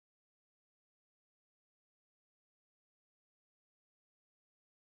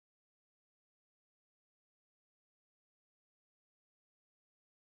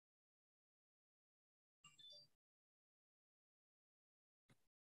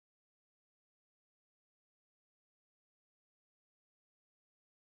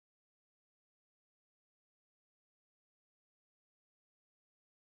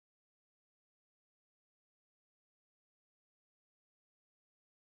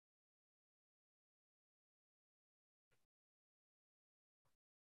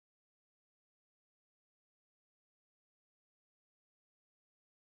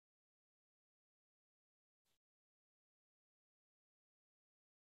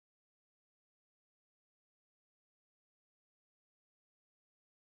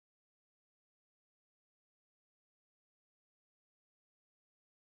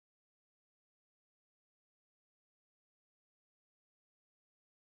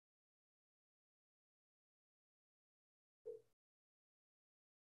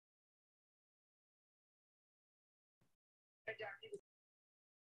People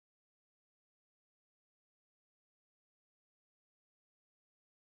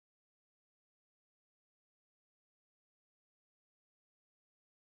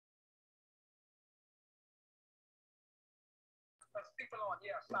on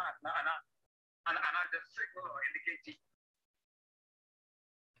here start and I just signal or indicate.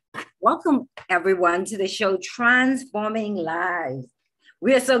 Welcome everyone to the show Transforming Lives.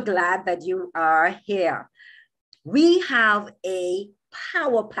 We are so glad that you are here. We have a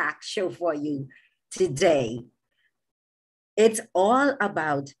power pack show for you today. It's all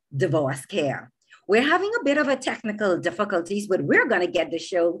about divorce care. We're having a bit of a technical difficulties, but we're going to get the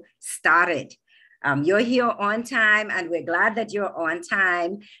show started. You're here on time, and we're glad that you're on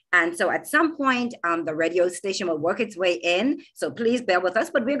time. And so at some point, the radio station will work its way in. So please bear with us,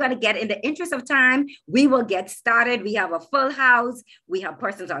 but we're going to get, in the interest of time, we will get started. We have a full house. We have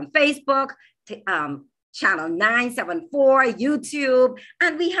persons on Facebook, channel 974, YouTube,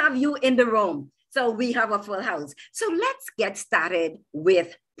 and we have you in the room. So we have a full house. So let's get started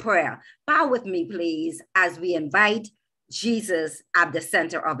with prayer. Bow with me, please, as we invite Jesus at the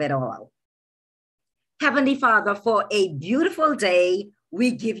center of it all. Heavenly Father, for a beautiful day,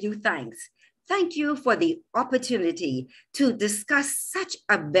 we give you thanks. Thank you for the opportunity to discuss such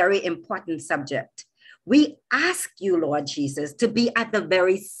a very important subject. We ask you, Lord Jesus, to be at the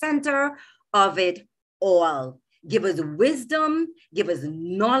very center of it all. Give us wisdom, give us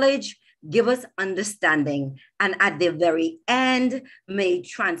knowledge, give us understanding. And at the very end, may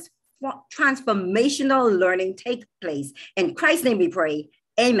transformational learning take place. In Christ's name we pray,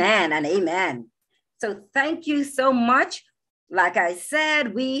 amen and amen. So thank you so much. Like I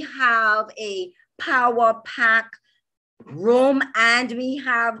said, we have a power pack room and we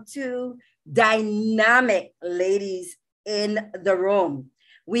have two dynamic ladies in the room.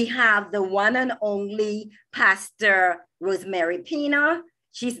 We have the one and only Pastor Rosemary Pina.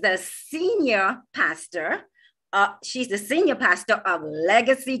 She's the senior pastor. She's the senior pastor of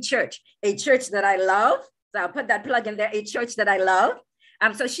Legacy Church, a church that I love. So I'll put that plug in there, a church that I love.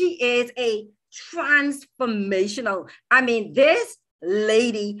 So she is a transformational. I mean, this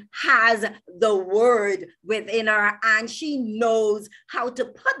lady has the word within her and she knows how to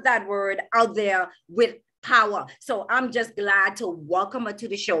put that word out there with power. So I'm just glad to welcome her to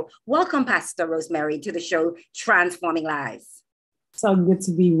the show. Welcome, Pastor Rosemary, to the show Transforming Lives. So good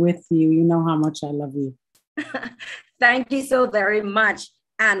to be with you. You know how much I love you. Thank you so very much.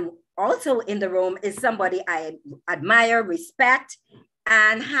 And also in the room is somebody I admire, respect,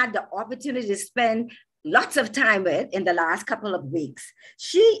 and had the opportunity to spend lots of time with in the last couple of weeks.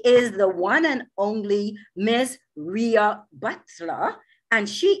 She is the one and only Miss Rhea Butler, and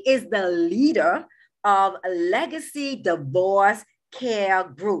she is the leader of Legacy Divorce Care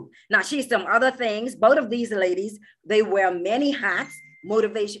Group. Now, she's some other things. Both of these ladies, they wear many hats: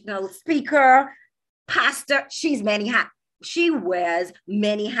 motivational speaker, pastor. She's many hats. She wears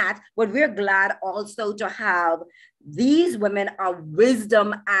many hats, but we're glad also to have these women of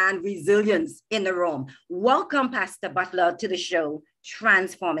wisdom and resilience in the room. Welcome, Pastor Butler, to the show,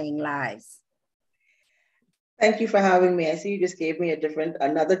 Transforming Lives. Thank you for having me. I see you just gave me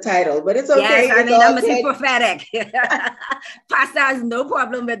another title, but it's okay. Yes, I mean, I'm a prophetic. Pastor has no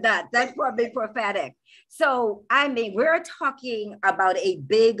problem with that. That's probably prophetic. So, I mean, we're talking about a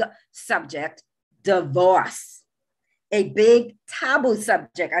big subject, divorce. A big taboo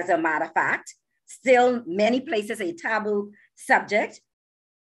subject, as a matter of fact. Still, many places, a taboo subject.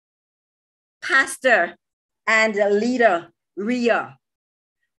 Pastor and leader, Rhea,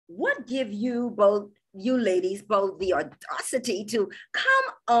 what give you both, you ladies, both the audacity to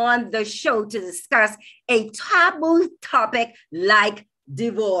come on the show to discuss a taboo topic like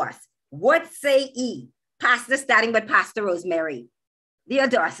divorce? What say ye? Pastor, starting with Pastor Rosemary. The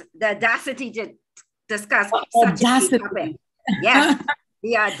audacity to discuss such a topic. Yes,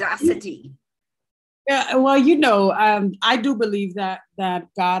 the audacity. Yeah, well, you know, I do believe that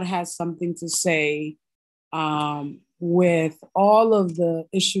God has something to say with all of the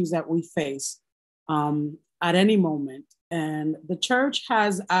issues that we face at any moment. And the church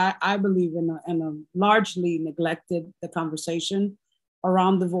has, I believe, in a largely neglected the conversation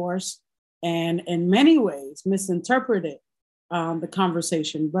around divorce, and in many ways misinterpreted the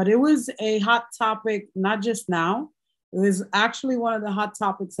conversation. But it was a hot topic, not just now. It was actually one of the hot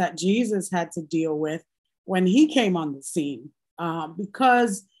topics that Jesus had to deal with when he came on the scene,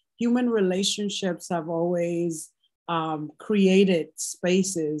 because human relationships have always created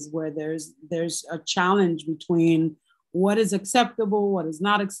spaces where there's a challenge between what is acceptable, what is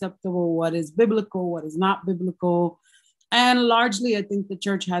not acceptable, what is biblical, what is not biblical. And largely, I think the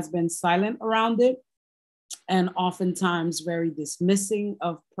church has been silent around it. and oftentimes very dismissing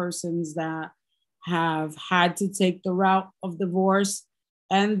of persons that have had to take the route of divorce.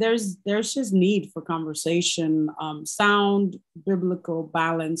 And there's just need for conversation, sound, biblical,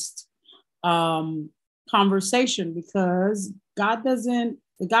 balanced conversation, because God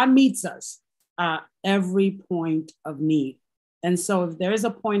meets us at every point of need. And so if there is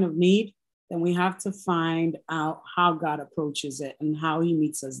a point of need, then we have to find out how God approaches it and how he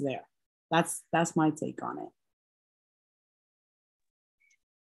meets us there. That's my take on it.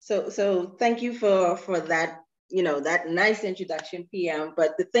 So thank you for that, that nice introduction, PM.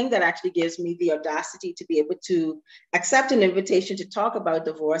 But the thing that actually gives me the audacity to be able to accept an invitation to talk about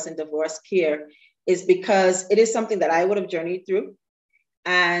divorce and divorce care is because it is something that I would have journeyed through.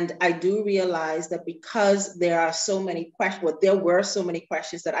 And I do realize that because there are so many questions, well, there were so many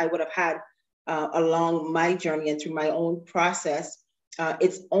questions that I would have had along my journey and through my own process,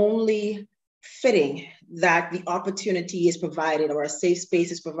 it's only fitting that the opportunity is provided or a safe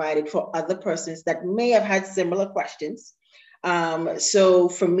space is provided for other persons that may have had similar questions. So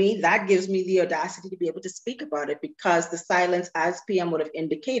for me, that gives me the audacity to be able to speak about it, because the silence, as PM would have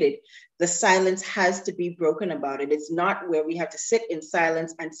indicated, the silence has to be broken about it. It's not where we have to sit in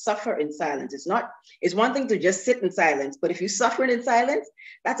silence and suffer in silence. It's one thing to just sit in silence, but if you suffer in silence,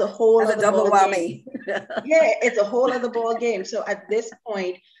 that's a whole other double whammy. Yeah, it's a whole other ball game. So at this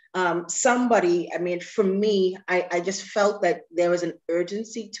point, for me, I just felt that there was an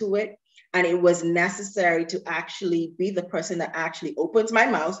urgency to it. And it was necessary to actually be the person that actually opens my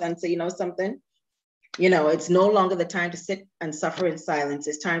mouth and say, something, it's no longer the time to sit and suffer in silence.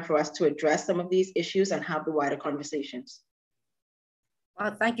 It's time for us to address some of these issues and have the wider conversations.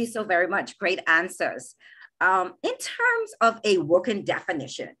 Well, thank you so very much. Great answers. In terms of a working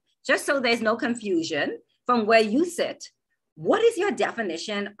definition, just so there's no confusion from where you sit, what is your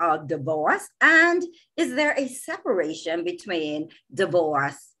definition of divorce? And is there a separation between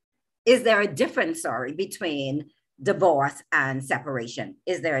divorce? Is there a difference, between divorce and separation?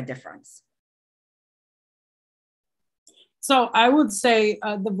 Is there a difference? So I would say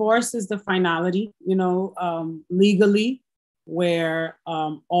divorce is the finality, legally, where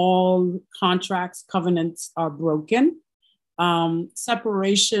all contracts, covenants are broken.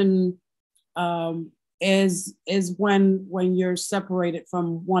 Separation is when you're separated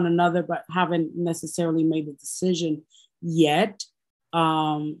from one another, but haven't necessarily made a decision yet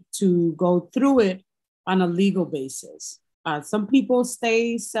to go through it on a legal basis. Some people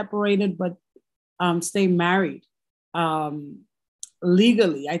stay separated, but stay married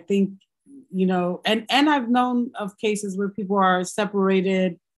legally. I think, and I've known of cases where people are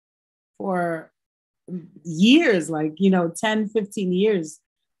separated for years, like, 10, 15 years,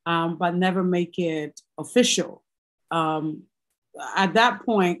 but never make it official. At that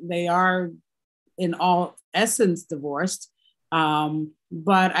point, they are in all essence divorced.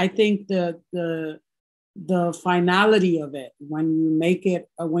 But I think the finality of it, when you make it,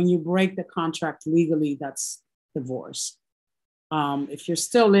 when you break the contract legally, that's divorce. If you're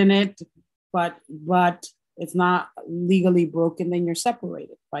still in it, but it's not legally broken, then you're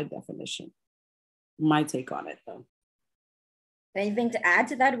separated by definition. My take on it, though. Anything to add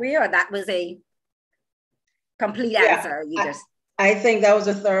to that, Rhea, or that was a complete answer? I think that was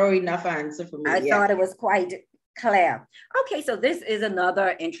a thorough enough answer for me. I thought it was quite clear. Okay, so this is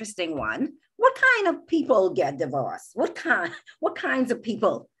another interesting one. What kind of people get divorced? What kinds of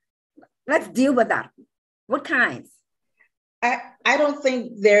people? Let's deal with that. What kinds? I don't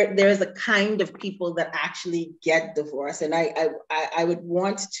think there's a kind of people that actually get divorced. And I would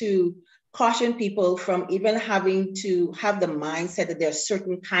want to caution people from even having to have the mindset that there are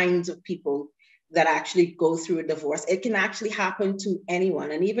certain kinds of people that actually go through a divorce. It can actually happen to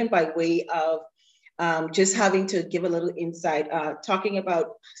anyone. And even by way of just having to give a little insight, talking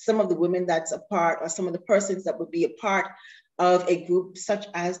about some of the women that's a part, or some of the persons that would be a part of a group such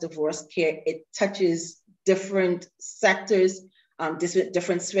as divorce care. It touches different sectors,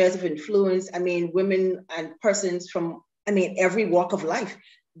 different spheres of influence. I mean, women and persons from, every walk of life,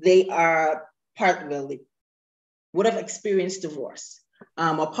 they are would have experienced divorce.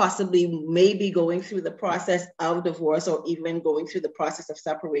 Or possibly maybe going through the process of divorce, or even going through the process of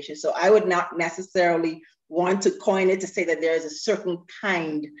separation. So I would not necessarily want to coin it to say that there is a certain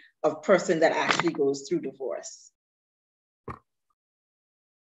kind of person that actually goes through divorce.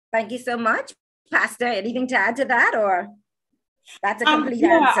 Thank you so much. Pastor, anything to add to that, or that's a complete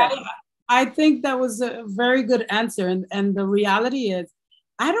answer? I think that was a very good answer. And the reality is,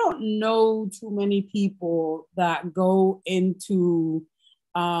 I don't know too many people that go into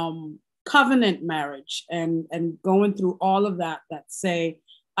covenant marriage and going through all of that say,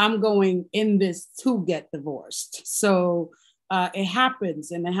 I'm going in this to get divorced. So it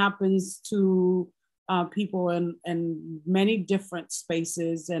happens, and it happens to people in many different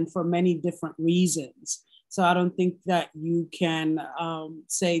spaces and for many different reasons. So I don't think that you can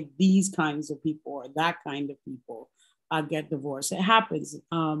say these kinds of people or that kind of people get divorced. It happens.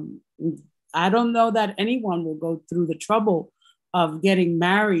 I don't know that anyone will go through the trouble of getting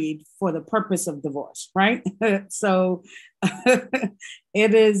married for the purpose of divorce, right? So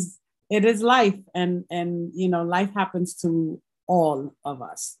it is life, and you know, life happens to all of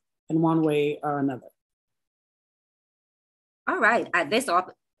us in one way or another. All right.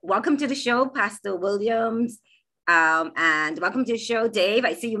 Welcome to the show, Pastor Williams, and welcome to the show, Dave.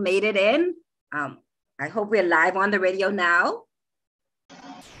 I see you made it in. I hope we're live on the radio now.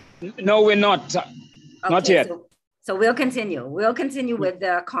 No, we're not. Not yet. So we'll continue. We'll continue with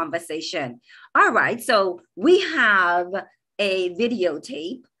the conversation. All right. So we have a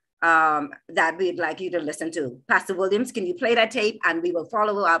videotape that we'd like you to listen to. Pastor Williams, can you play that tape? And we will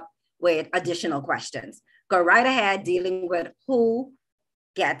follow up with additional questions. Go right ahead, dealing with who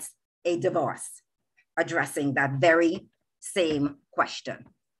gets a divorce, addressing that very same question.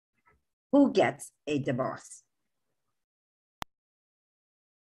 Who gets a divorce?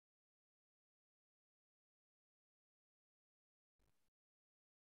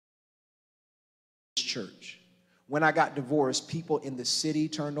 Church. When I got divorced, people in the city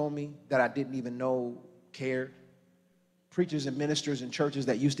turned on me that I didn't even know cared. Preachers and ministers and churches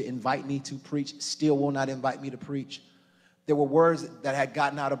that used to invite me to preach still will not invite me to preach. There were words that had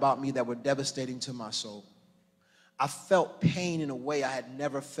gotten out about me that were devastating to my soul. I felt pain in a way I had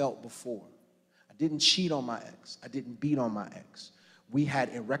never felt before. I didn't cheat on my ex. I didn't beat on my ex. We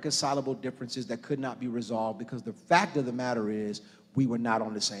had irreconcilable differences that could not be resolved because the fact of the matter is we were not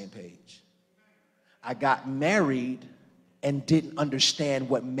on the same page. I got married and didn't understand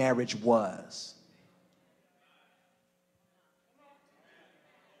what marriage was,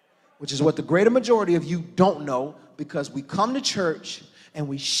 which is what the greater majority of you don't know, because we come to church and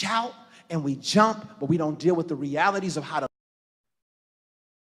we shout and we jump, but we don't deal with the realities of how to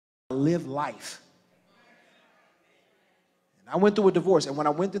live life. And I went through a divorce, and when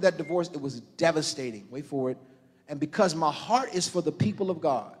I went through that divorce, it was devastating. Wait for it. And because my heart is for the people of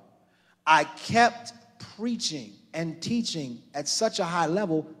God, I kept preaching and teaching at such a high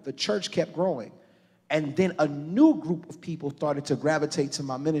level, the church kept growing. And then a new group of people started to gravitate to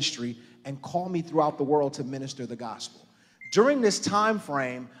my ministry and call me throughout the world to minister the gospel. During this time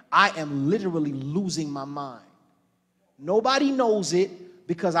frame, I am literally losing my mind. Nobody knows it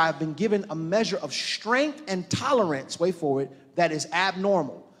because I've been given a measure of strength and tolerance, wait for it, that is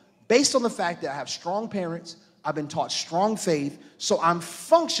abnormal. Based on the fact that I have strong parents, I've been taught strong faith, so I'm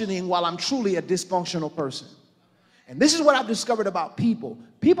functioning while I'm truly a dysfunctional person. And this is what I've discovered about people.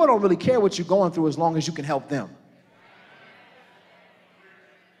 People don't really care what you're going through as long as you can help them.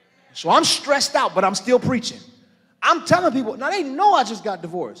 So I'm stressed out, but I'm still preaching. I'm telling people, now they know I just got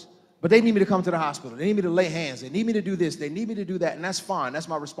divorced, but they need me to come to the hospital. They need me to lay hands. They need me to do this. They need me to do that, and that's fine. That's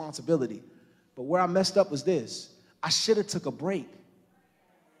my responsibility. But where I messed up was this. I should have took a break.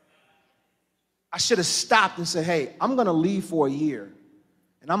 I should have stopped and said, hey, I'm going to leave for a year,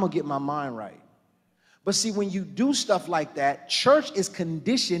 and I'm going to get my mind right. But see, when you do stuff like that, church is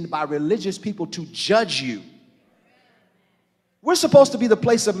conditioned by religious people to judge you. We're supposed to be the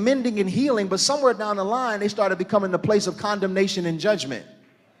place of mending and healing, but somewhere down the line, they started becoming the place of condemnation and judgment.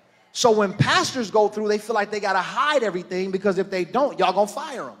 So when pastors go through, they feel like they got to hide everything, because if they don't, y'all going to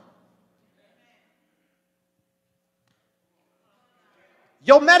fire them.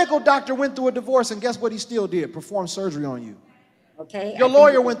 Your medical doctor went through a divorce, and guess what he still did? Perform surgery on you. Okay. Your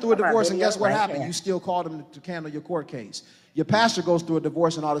lawyer went through a divorce, and guess what happened? Here. You still called him to handle your court case. Your pastor goes through a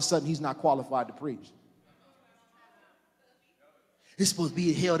divorce, and all of a sudden, he's not qualified to preach. It's supposed to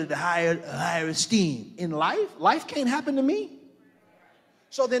be held at a higher esteem. In life can't happen to me.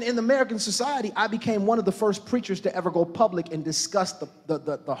 So then in American society, I became one of the first preachers to ever go public and discuss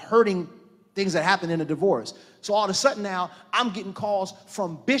the hurting things that happen in a divorce. So all of a sudden now, I'm getting calls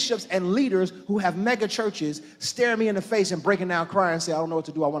from bishops and leaders who have mega churches staring me in the face and breaking down crying and say, I don't know what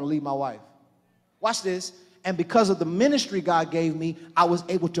to do. I want to leave my wife. Watch this. And because of the ministry God gave me, I was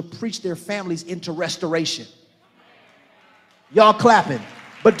able to preach their families into restoration. Y'all clapping.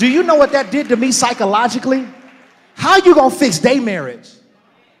 But do you know what that did to me psychologically? How you gonna fix their marriage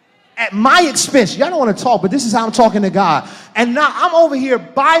at my expense? Y'all don't want to talk, but this is how I'm talking to God. And now I'm over here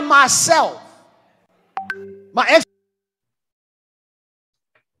by myself. My ex.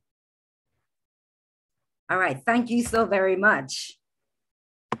 All right. Thank you so very much.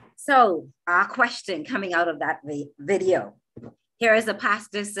 So our question coming out of that video. here is a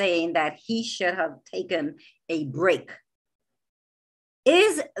pastor saying that he should have taken a break.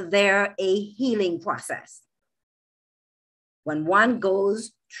 Is there a healing process when one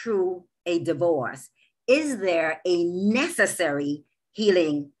goes through a divorce? Is there a necessary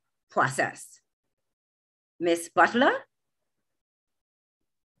healing process? Ms. Butler?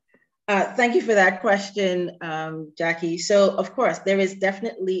 Thank you for that question, Jackie. So, of course, there is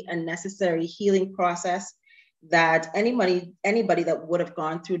definitely a necessary healing process that anybody that would have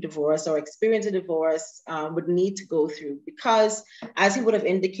gone through divorce or experienced a divorce would need to go through, because as he would have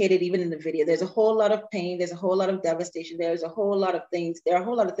indicated even in the video, there's a whole lot of pain, there's a whole lot of devastation, there's a whole lot of things, there are a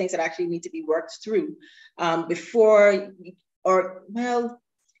whole lot of things that actually need to be worked through before, or well,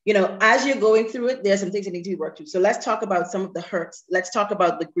 you know, as you're going through it, there's some things that need to be worked through. So let's talk about some of the hurts. Let's talk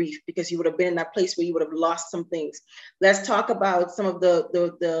about the grief, because you would have been in that place where you would have lost some things. Let's talk about some of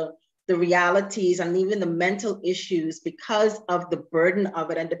the realities and even the mental issues because of the burden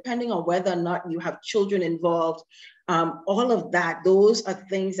of it. And depending on whether or not you have children involved, all of that, those are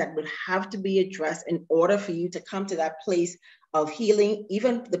things that would have to be addressed in order for you to come to that place of healing,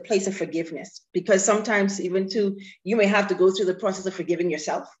 even the place of forgiveness. Because sometimes even too, you may have to go through the process of forgiving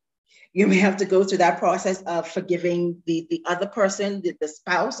yourself. You may have to go through that process of forgiving the other person, the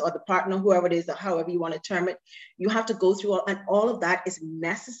spouse or the partner, whoever it is, or however you want to term it. You have to go through, and all of that is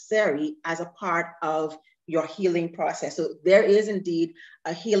necessary as a part of your healing process. So there is indeed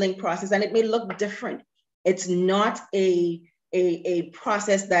a healing process, and it may look different. It's not a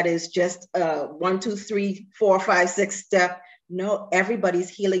process that is just 1, 2, 3, 4, 5, 6 step. No, everybody's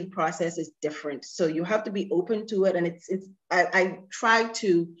healing process is different. So you have to be open to it. And I try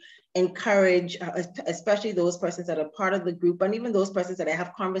to encourage, especially those persons that are part of the group, and even those persons that I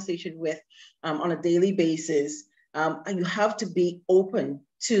have conversation with on a daily basis. You have to be open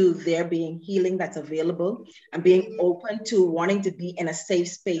to there being healing that's available, and being open to wanting to be in a safe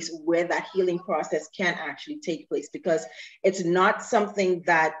space where that healing process can actually take place, because it's not something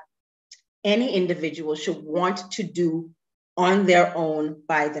that any individual should want to do on their own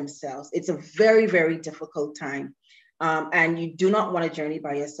by themselves. It's a very, very difficult time. And you do not want to journey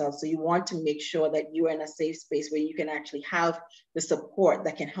by yourself. So you want to make sure that you are in a safe space where you can actually have the support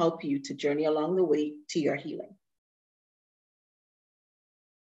that can help you to journey along the way to your healing.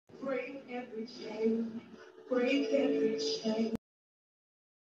 Break every chain, break every chain.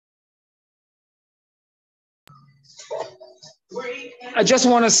 I just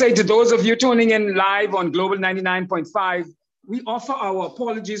want to say to those of you tuning in live on Global 99.5, we offer our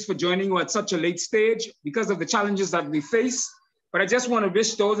apologies for joining you at such a late stage because of the challenges that we face. But I just want to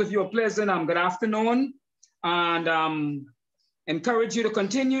wish those of you a pleasant good afternoon, and encourage you to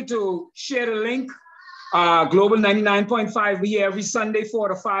continue to share the link. Global 99.5, we here every Sunday 4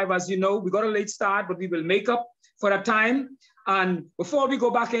 to 5. As you know, we got a late start, but we will make up for that time. And before we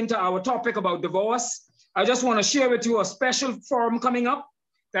go back into our topic about divorce, I just want to share with you a special forum coming up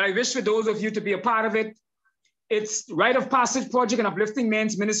that I wish for those of you to be a part of it. It's Rite of Passage Project and Uplifting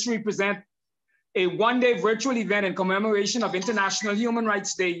Men's Ministry present a one-day virtual event in commemoration of International Human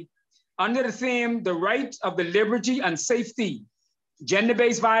Rights Day under the theme, The Right of the Liberty and Safety,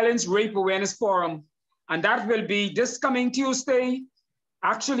 Gender-Based Violence Rape Awareness Forum. And that will be this coming Tuesday,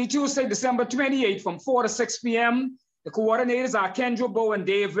 actually Tuesday, December 28th from 4 to 6 p.m. The coordinators are Kendra Bow and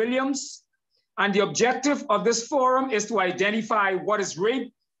Dave Williams. And the objective of this forum is to identify what is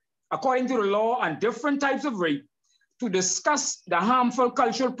rape according to the law and different types of rape, to discuss the harmful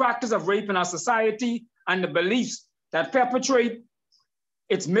cultural practice of rape in our society and the beliefs that perpetrate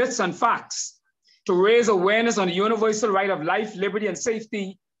its myths and facts, to raise awareness on the universal right of life, liberty, and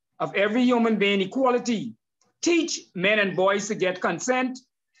safety of every human being, equality, teach men and boys to get consent,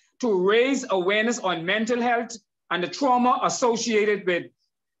 to raise awareness on mental health and the trauma associated with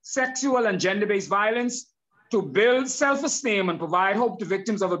sexual and gender-based violence, to build self-esteem and provide hope to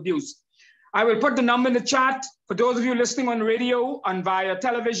victims of abuse. I will put the number in the chat for those of you listening on radio and via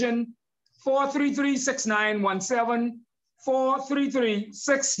television, 433-6917,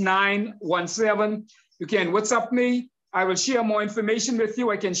 433-6917. You can WhatsApp me. I will share more information with you.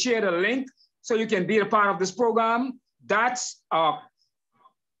 I can share the link so you can be a part of this program. That's a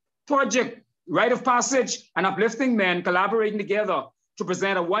project, Rite of Passage and Uplifting Men collaborating together to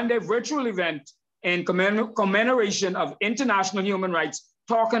present a one-day virtual event in commemoration of International Human Rights,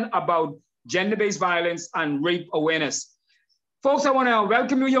 talking about gender-based violence and rape awareness. Folks, I want to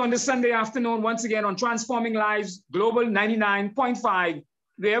welcome you here on this Sunday afternoon, once again on Transforming Lives, Global 99.5.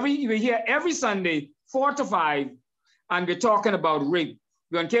 We're here every Sunday, 4 to 5, and we're talking about rape.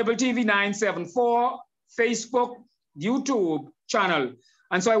 We're on Cable TV 974, Facebook, YouTube channel.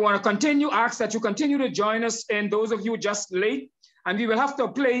 And so I want to ask that you continue to join us, and those of you just late, And we will have to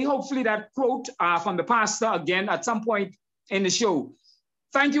play, hopefully, that quote from the pastor again at some point in the show.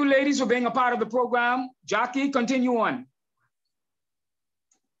 Thank you, ladies, for being a part of the program. Jackie, continue on.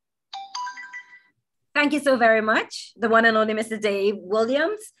 Thank you so very much. The one and only Mr. Dave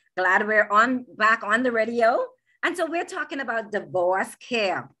Williams. Glad we're back on the radio. And so we're talking about divorce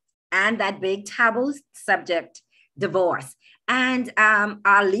care and that big taboo subject, divorce. And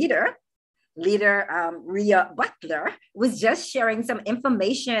our leader, Rhea Butler, was just sharing some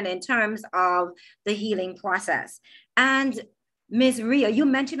information in terms of the healing process. And Ms. Rhea, you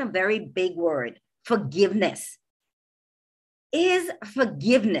mentioned a very big word, forgiveness. Is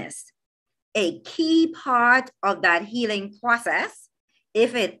forgiveness a key part of that healing process?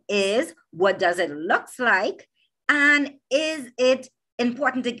 If it is, what does it look like? And is it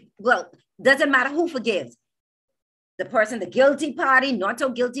important to, well, doesn't matter who forgives? The person, the guilty party, not so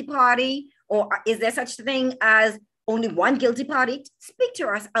guilty party, or is there such a thing as only one guilty party? Speak to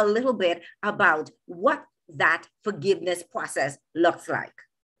us a little bit about what that forgiveness process looks like.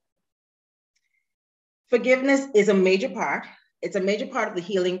 Forgiveness is a major part. It's a major part of the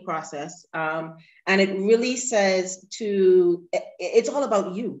healing process. And it really says it's all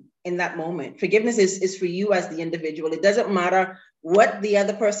about you in that moment. Forgiveness is for you as the individual. It doesn't matter what the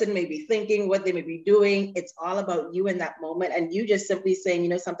other person may be thinking, what they may be doing. It's all about you in that moment. And you just simply saying, you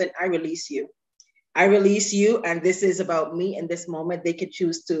know something, I release you. I release you, and this is about me in this moment. They could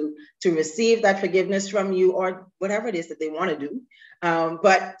choose to receive that forgiveness from you or whatever it is that they want to do.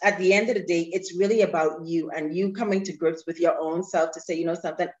 But at the end of the day, it's really about you and you coming to grips with your own self to say, you know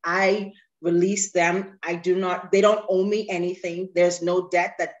something, I release them. They don't owe me anything. There's no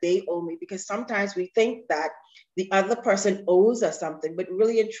debt that they owe me, because sometimes we think that the other person owes us something, but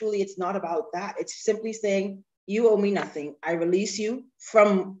really and truly, it's not about that. It's simply saying, you owe me nothing. I release you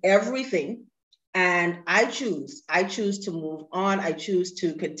from everything. And I choose to move on. I choose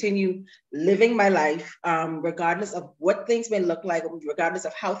to continue living my life, regardless of what things may look like, regardless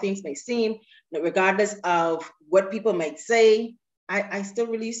of how things may seem, regardless of what people might say. I still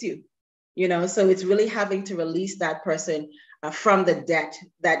release you, so it's really having to release that person from the debt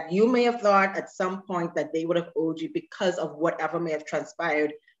that you may have thought at some point that they would have owed you because of whatever may have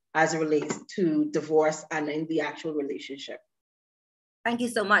transpired as it relates to divorce and in the actual relationship. Thank you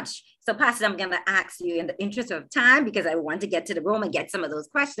so much. So Pastor, I'm going to ask you in the interest of time, because I want to get to the room and get some of those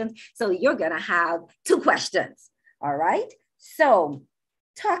questions. So you're going to have 2 questions. All right. So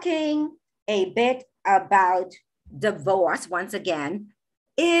talking a bit about divorce once again,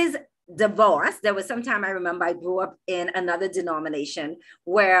 is divorce, there was some time I remember I grew up in another denomination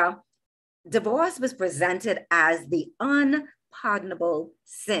where divorce was presented as the unpardonable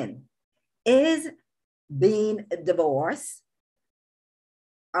sin. Is being divorced,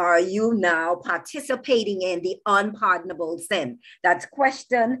 are you now participating in the unpardonable sin? That's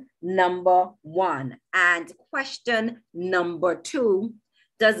question number 1. And question number 2,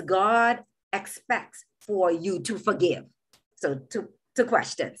 does God expect for you to forgive? So 2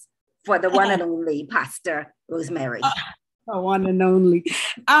 questions for the one and only Pastor Rosemary. The one and only.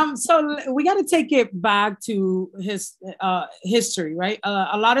 So we got to take it back to his history, right?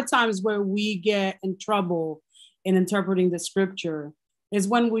 A lot of times where we get in trouble in interpreting the scripture is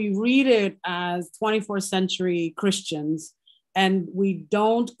when we read it as 24th century Christians and we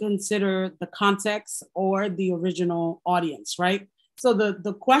don't consider the context or the original audience, right? So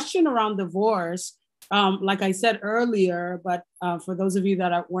the question around divorce, like I said earlier, but for those of you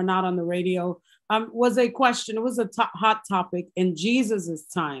that were not on the radio, was a question, it was a hot topic in Jesus's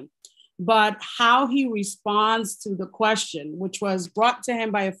time. But how he responds to the question, which was brought to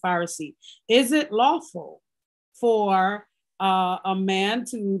him by a Pharisee, is it lawful for a man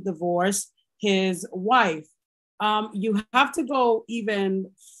to divorce his wife? You have to go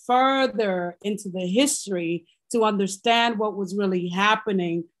even further into the history to understand what was really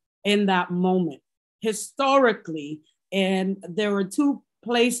happening in that moment. Historically, and there were 2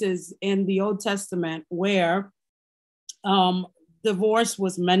 places in the Old Testament where divorce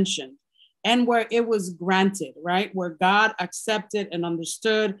was mentioned and where it was granted, right? Where God accepted and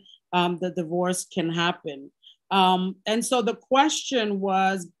understood that divorce can happen. And so the question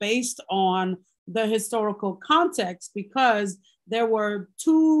was based on the historical context, because there were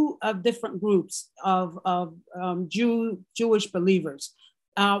 2 different groups of Jewish believers.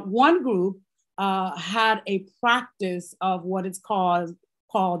 One group had a practice of what is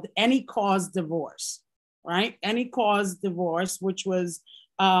called any cause divorce, right? Any cause divorce, which was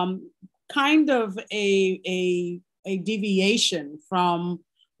kind of a deviation from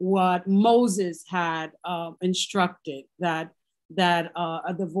what Moses had instructed, that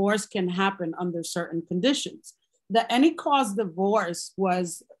a divorce can happen under certain conditions. the any cause divorce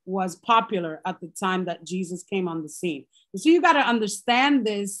was popular at the time that Jesus came on the scene. So you got to understand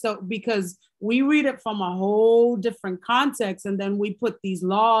this, so because we read it from a whole different context, and then we put these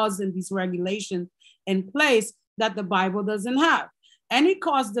laws and these regulations in place that the Bible doesn't have. Any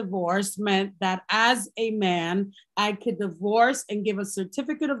cause divorce meant that as a man, I could divorce and give a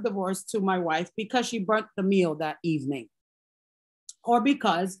certificate of divorce to my wife because she burnt the meal that evening, or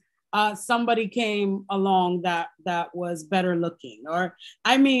because somebody came along that was better looking, or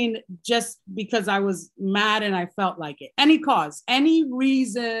I mean, just because I was mad and I felt like it. Any cause, any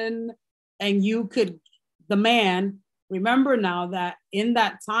reason, and you could, the man, remember now that in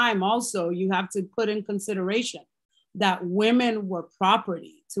that time also you have to put in consideration that women were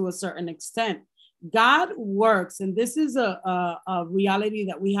property to a certain extent. God works, and this is a reality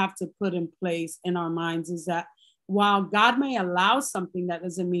that we have to put in place in our minds, is that while God may allow something, that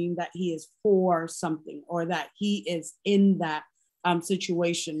doesn't mean that he is for something or that he is in that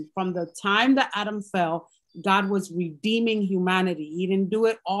situation. From the time that Adam fell, God was redeeming humanity. He didn't do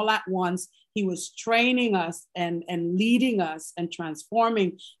it all at once. He was training us and leading us and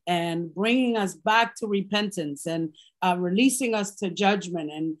transforming and bringing us back to repentance and releasing us to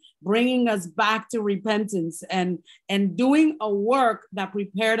judgment and bringing us back to repentance and doing a work that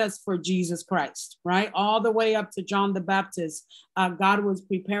prepared us for Jesus Christ, right? All the way up to John the Baptist, God was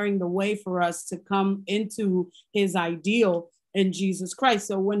preparing the way for us to come into his ideal in Jesus Christ.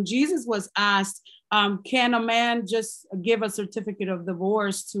 So when Jesus was asked, can a man just give a certificate of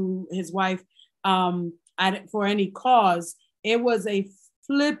divorce to his wife for any cause? It was a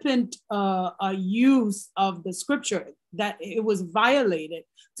flippant use of the scripture, that it was violated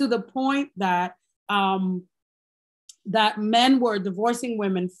to the point that that men were divorcing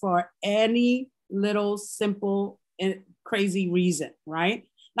women for any little simple crazy reason, right?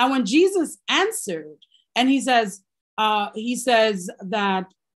 Now, when Jesus answered, and he says that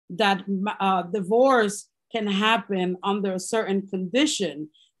divorce can happen under a certain condition,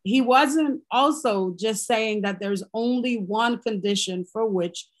 he wasn't also just saying that there's only one condition for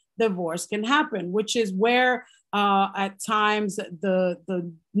which divorce can happen, which is where at times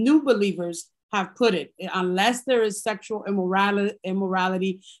the new believers have put it. Unless there is sexual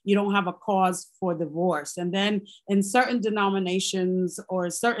immorality, you don't have a cause for divorce. And then in certain denominations or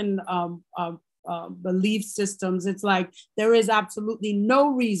certain belief systems, it's like there is absolutely no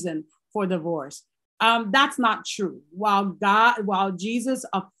reason for divorce. That's not true. While Jesus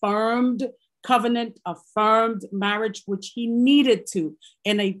affirmed covenant, affirmed marriage, which he needed to,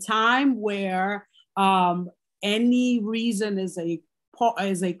 in a time where any reason is a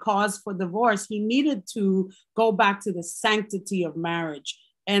cause for divorce, he needed to go back to the sanctity of marriage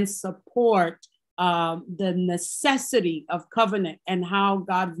and support the necessity of covenant and how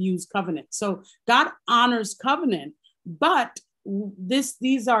God views covenant. So God honors covenant, but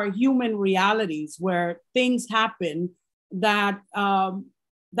these are human realities where things happen that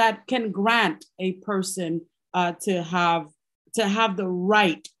that can grant a person to have the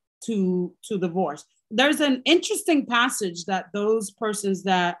right to divorce. There's an interesting passage that those persons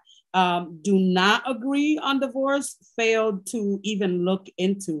that do not agree on divorce failed to even look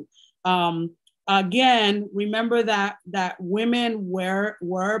into. Again, remember that women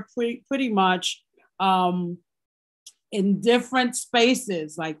were pretty much in different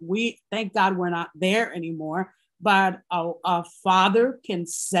spaces. Like, thank God we're not there anymore, but a father can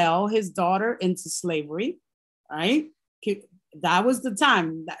sell his daughter into slavery, right? That was the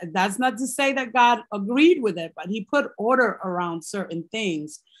time. That's not to say that God agreed with it, but he put order around certain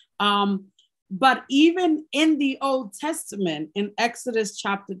things. But even in the Old Testament, in Exodus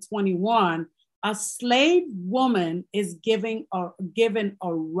chapter 21, a slave woman is given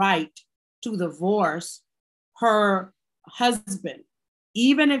a right to divorce her husband,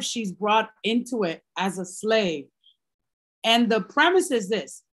 even if she's brought into it as a slave. And the premise is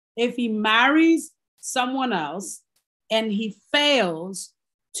this: if he marries someone else and he fails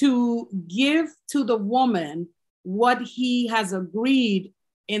to give to the woman what he has agreed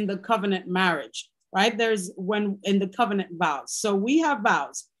in the covenant marriage, right? In the covenant vows. So we have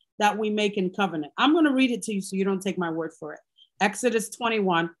vows that we make in covenant. I'm going to read it to you so you don't take my word for it. Exodus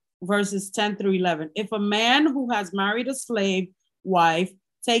 21, verses 10 through 11. If a man who has married a slave wife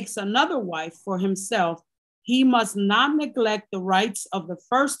takes another wife for himself, he must not neglect the rights of the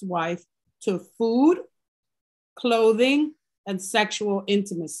first wife to food, clothing, and sexual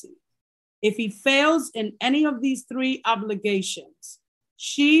intimacy. If he fails in any of these three obligations,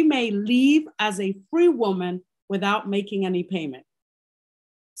 she may leave as a free woman without making any payment.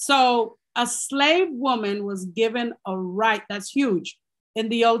 So a slave woman was given a right, that's huge, in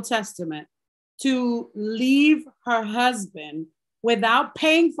the Old Testament, to leave her husband without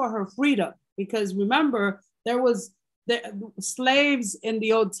paying for her freedom. Because remember, there was the slaves in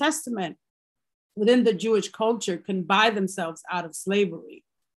the Old Testament within the Jewish culture can buy themselves out of slavery.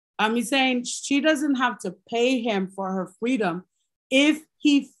 He's saying she doesn't have to pay him for her freedom if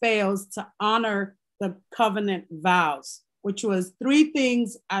he fails to honor the covenant vows, which was 3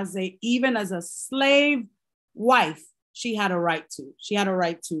 things even as a slave wife, she had a right to. She had a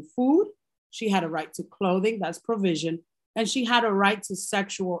right to food, she had a right to clothing, that's provision, and she had a right to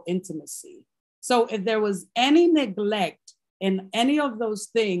sexual intimacy. So if there was any neglect in any of those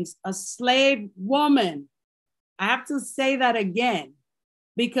things, a slave woman, I have to say that again,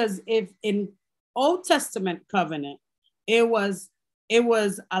 because if in Old Testament covenant, it was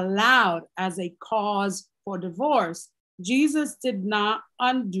allowed as a cause for divorce, Jesus did not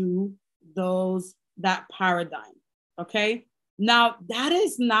undo that paradigm, okay? Now, that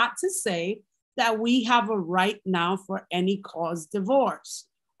is not to say that we have a right now for any cause divorce,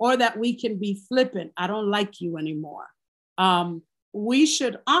 or that we can be flippant. I don't like you anymore. We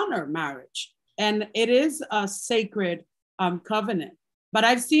should honor marriage, and it is a sacred covenant. But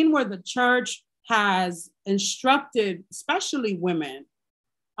I've seen where the church has instructed, especially women,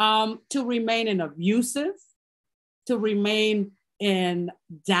 to remain in abusive, to remain in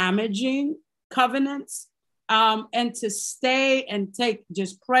damaging covenants, and to stay and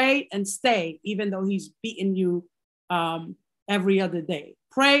just pray and stay, even though he's beating you every other day.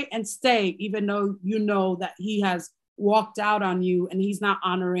 Pray and stay, even though you know that he has walked out on you and he's not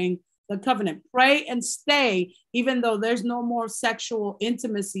honoring the covenant. Pray and stay, even though there's no more sexual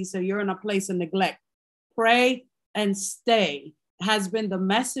intimacy, so you're in a place of neglect. Pray and stay has been the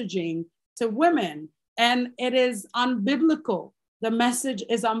messaging to women, and it is unbiblical. The message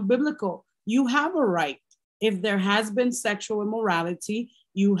is unbiblical. You have a right. If there has been sexual immorality,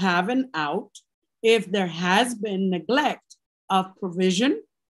 you have an out. If there has been neglect of provision,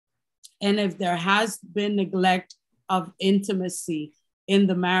 and if there has been neglect of intimacy in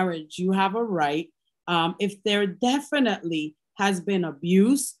the marriage, you have a right. If there definitely has been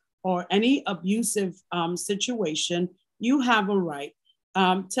abuse or any abusive situation, you have a right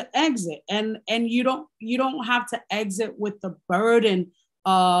to exit, and you don't have to exit with the burden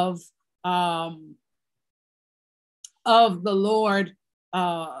of the Lord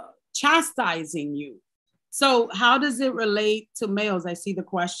chastising you. So how does it relate to males? I see the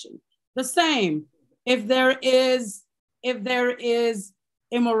question. The same. If there is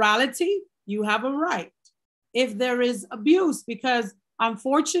immorality, you have a right. If there is abuse, because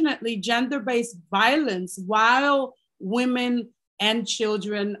unfortunately, gender-based violence, while women and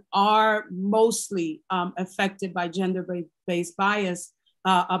children are mostly affected by gender-based violence,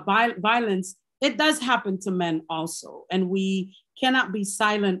 it does happen to men also. And we cannot be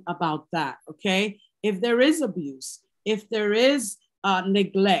silent about that, okay? If there is abuse, if there is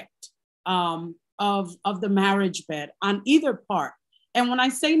neglect of the marriage bed on either part. And when I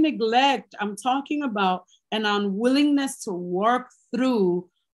say neglect, I'm talking about an unwillingness to work through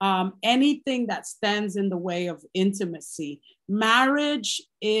anything that stands in the way of intimacy. Marriage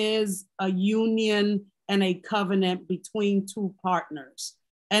is a union and a covenant between 2 partners.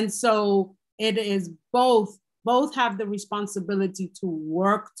 And so it is both have the responsibility to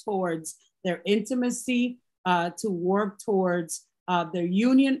work towards their intimacy, to work towards their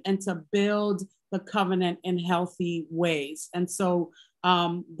union, and to build the covenant in healthy ways. And so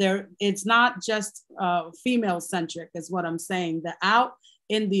it's not just female centric, is what I'm saying. The out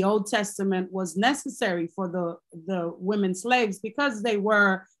in the Old Testament was necessary for the women slaves because they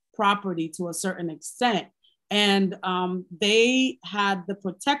were property to a certain extent. And they had the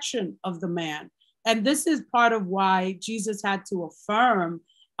protection of the man. And this is part of why Jesus had to affirm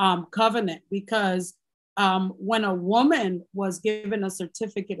covenant, because when a woman was given a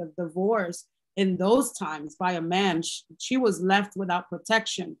certificate of divorce in those times by a man, she was left without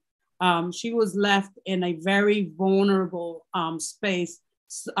protection. She was left in a very vulnerable space,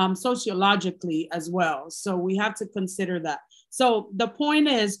 sociologically as well. So we have to consider that. So the point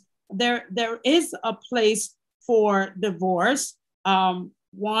is, there is a place for divorce.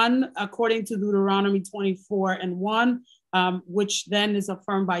 One, according to Deuteronomy 24:1, which then is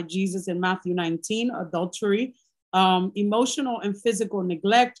affirmed by Jesus in Matthew 19, adultery, emotional and physical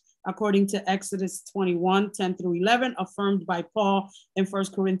neglect, according to Exodus 21:10-11, affirmed by Paul in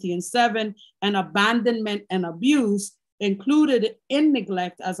 1 Corinthians 7, and abandonment and abuse included in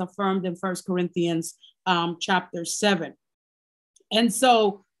neglect as affirmed in 1 Corinthians chapter 7. And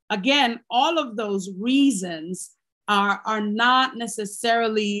so again, all of those reasons are not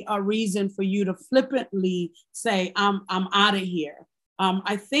necessarily a reason for you to flippantly say, I'm out of here.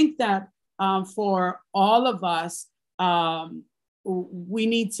 I think that for all of us. We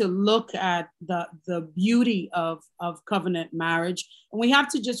need to look at the beauty of covenant marriage, and we have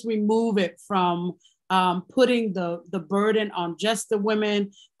to just remove it from putting the burden on just the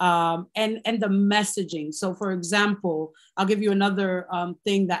women, and the messaging. So, for example, I'll give you another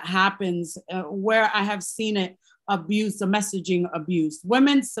thing that happens where I have seen it abused, the messaging abused.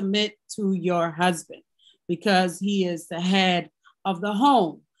 Women, submit to your husband because he is the head of the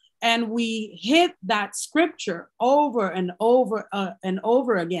home. And we hit that scripture over and over and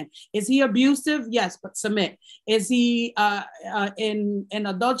over again. Is he abusive? Yes, but submit. Is he in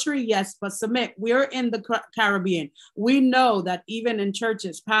adultery? Yes, but submit. We're in the Caribbean. We know that even in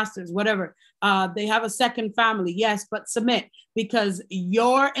churches, pastors, whatever, they have a second family. Yes, but submit, because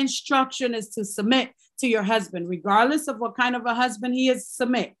your instruction is to submit to your husband, regardless of what kind of a husband he is.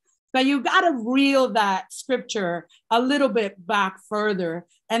 Submit. But you got to reel that scripture a little bit back further.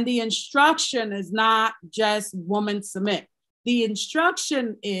 And the instruction is not just woman submit. The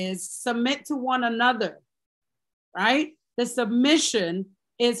instruction is submit to one another, right? The submission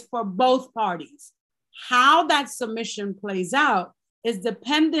is for both parties. How that submission plays out is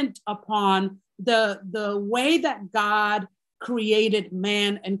dependent upon the way that God created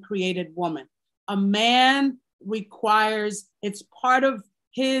man and created woman. A man requires, it's part of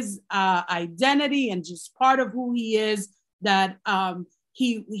his identity and just part of who he is, that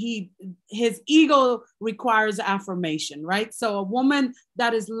his ego requires affirmation, right? So a woman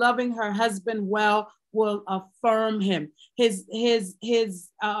that is loving her husband well will affirm him. The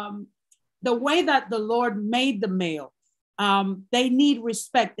way that the Lord made the male, they need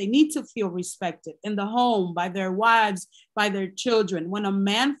respect. They need to feel respected in the home, by their wives, by their children. When a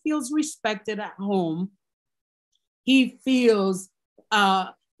man feels respected at home, he feels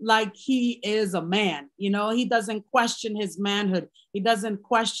like he is a man. You know, he doesn't question his manhood. He doesn't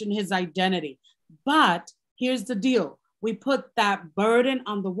question his identity. But here's the deal. We put that burden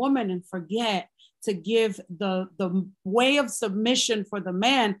on the woman and forget to give the way of submission for the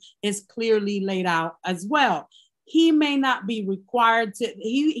man is clearly laid out as well. He may not be required to,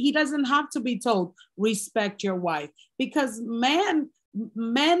 he doesn't have to be told, respect your wife, because men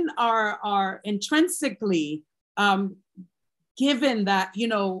are intrinsically given that, you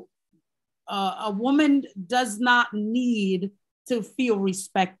know, a woman does not need to feel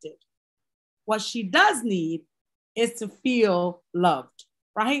respected. What she does need is to feel loved,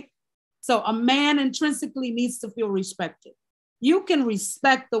 right? So a man intrinsically needs to feel respected. You can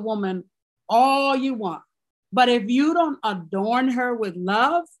respect the woman all you want, but if you don't adorn her with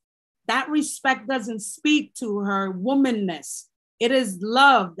love, that respect doesn't speak to her womanness. It is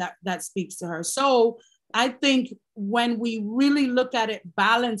love that speaks to her. So I think when we really look at it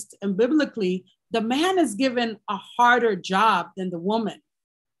balanced and biblically, the man is given a harder job than the woman.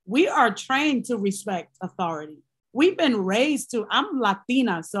 We are trained to respect authority. We've been raised to, I'm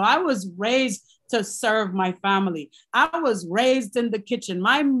Latina, so I was raised to serve my family. I was raised in the kitchen.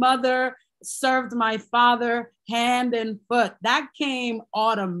 My mother served my father hand and foot. That came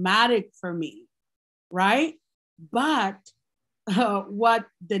automatic for me, right? But what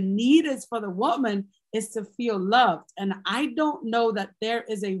the need is for the woman is to feel loved. And I don't know that there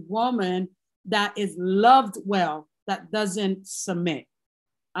is a woman that is loved well that doesn't submit,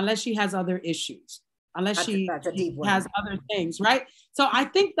 unless she has other issues, unless she has other things, right? So I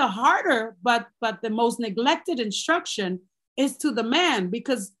think the harder, but the most neglected instruction is to the man,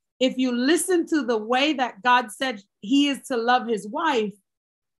 because if you listen to the way that God said he is to love his wife,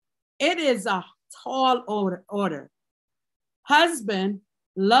 it is a tall order. Husband,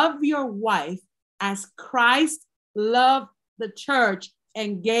 love your wife as Christ loved the church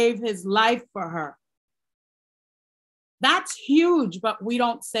and gave his life for her. That's huge, but we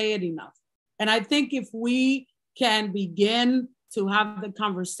don't say it enough. And I think if we can begin to have the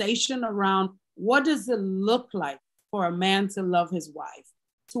conversation around what does it look like for a man to love his wife,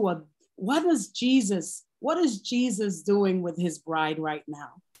 what is Jesus doing with his bride right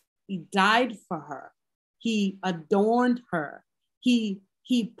now? He died for her. He adorned her. He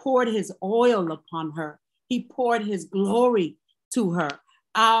poured his oil upon her. He poured his glory to her.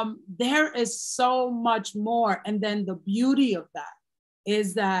 There is so much more. And then the beauty of that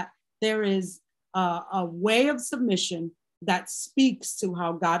is that there is a way of submission that speaks to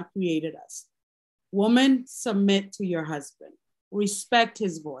how God created us. Woman, submit to your husband. Respect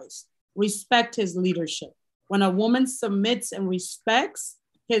his voice. Respect his leadership. When a woman submits and respects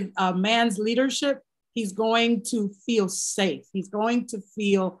a man's leadership, he's going to feel safe. He's going to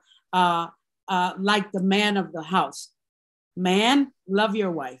feel like the man of the house. Man, love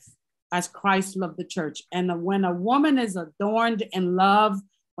your wife as Christ loved the church. And when a woman is adorned in love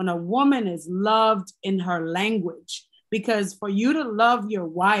when a woman is loved in her language. Because for you to love your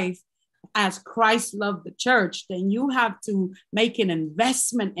wife as Christ loved the church, then you have to make an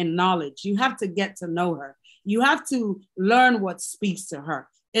investment in knowledge. You have to get to know her. You have to learn what speaks to her.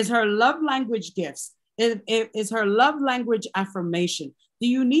 Is her love language gifts? Is her love language affirmation? Do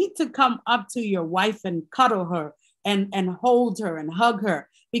you need to come up to your wife and cuddle her and hold her and hug her?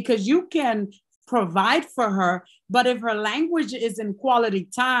 Because you can provide for her, but if her language is in quality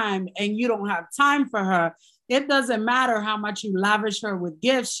time and you don't have time for her, it doesn't matter how much you lavish her with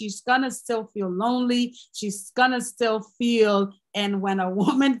gifts. She's gonna still feel lonely. She's gonna still feel, and when a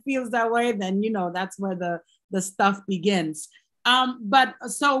woman feels that way, then that's where the stuff begins. But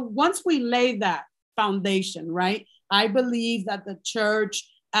so once we lay that foundation, right? I believe that the church,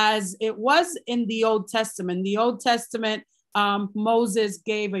 as it was in the Old Testament, Moses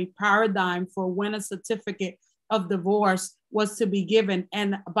gave a paradigm for when a certificate of divorce was to be given.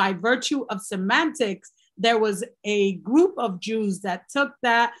 And by virtue of semantics, there was a group of Jews that took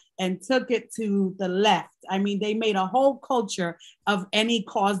that and took it to the left. I mean, they made a whole culture of any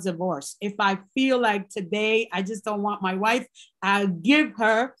cause divorce. If I feel like today I just don't want my wife, I'll give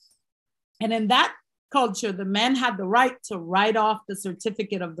her. And in that culture, the man had the right to write off the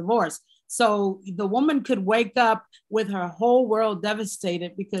certificate of divorce. So the woman could wake up with her whole world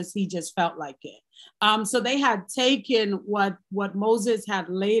devastated because he just felt like it. So they had taken what Moses had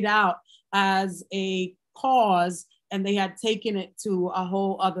laid out as a cause, and they had taken it to a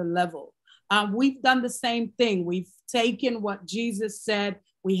whole other level. We've done the same thing. We've taken what Jesus said.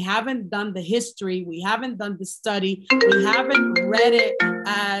 We haven't done the history. We haven't done the study. We haven't read it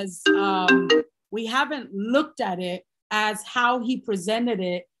as, we haven't looked at it as how he presented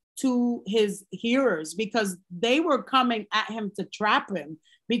it to his hearers, because they were coming at him to trap him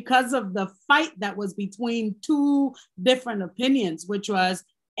because of the fight that was between two different opinions, which was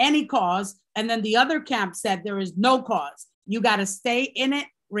any cause. And then the other camp said there is no cause. You got to stay in it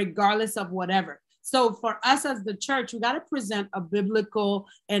regardless of whatever. So for us as the church, we got to present a biblical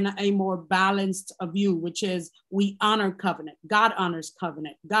and a more balanced view, which is we honor covenant. God honors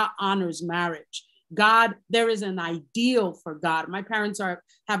covenant. God honors marriage. God, there is an ideal for God. My parents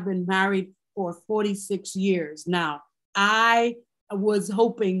have been married for 46 years now. I was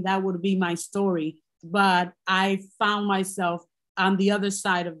hoping that would be my story, but I found myself on the other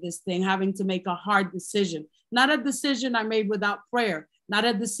side of this thing, having to make a hard decision. Not a decision I made without prayer, not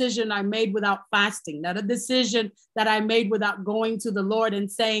a decision I made without fasting, not a decision that I made without going to the Lord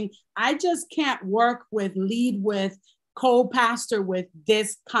and saying, I just can't lead with, co-pastor with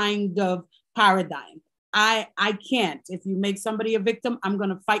this kind of paradigm. I can't. If you make somebody a victim, I'm going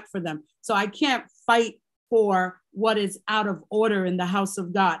to fight for them. So I can't fight for what is out of order in the house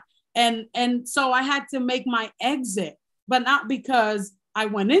of God. And so I had to make my exit, but not because I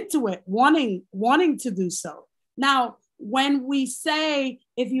went into it wanting to do so. Now, when we say,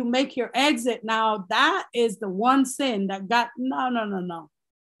 if you make your exit, now that is the one sin that got, no.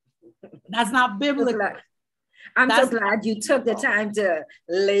 That's not biblical. I'm so glad you took the time to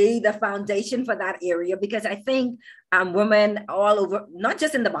lay the foundation for that area, because I think women all over, not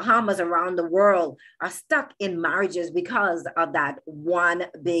just in the Bahamas, around the world, are stuck in marriages because of that one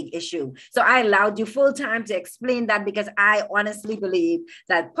big issue. So I allowed you full time to explain that, because I honestly believe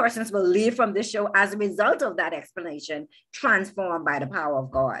that persons will leave from this show as a result of that explanation, transformed by the power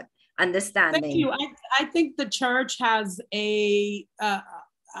of God. Understanding. Thank you. I think the church has a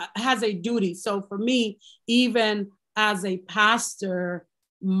duty. So for me, even as a pastor,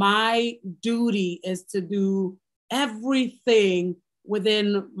 my duty is to do everything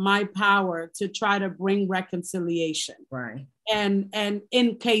within my power to try to bring reconciliation. Right. And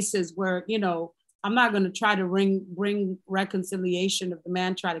in cases where, I'm not going to try to bring reconciliation if the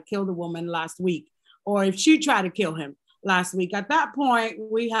man tried to kill the woman last week, or if she tried to kill him last week. At that point,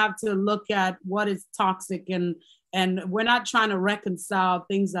 we have to look at what is toxic, and we're not trying to reconcile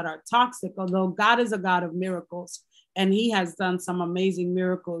things that are toxic, although God is a God of miracles, and he has done some amazing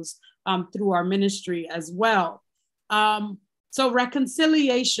miracles through our ministry as well. So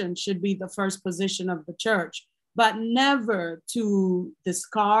reconciliation should be the first position of the church, but never to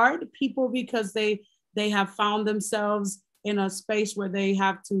discard people because they have found themselves in a space where they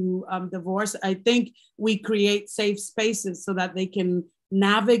have to divorce. I think we create safe spaces so that they can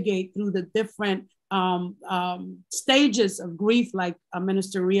navigate through the different stages of grief, like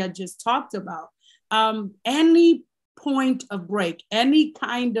Minister Ria just talked about. Any point of break, any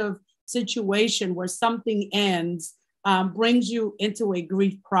kind of situation where something ends, brings you into a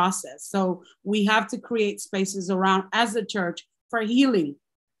grief process. So we have to create spaces around, as a church, for healing.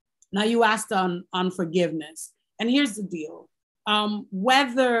 Now you asked on forgiveness. And here's the deal.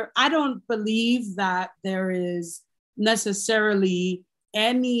 Whether I don't believe that there is necessarily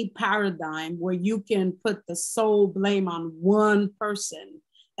any paradigm where you can put the sole blame on one person.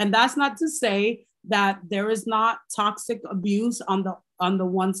 And that's not to say that there is not toxic abuse on the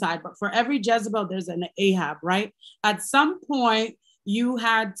one side, but for every Jezebel, there's an Ahab, right? At some point, you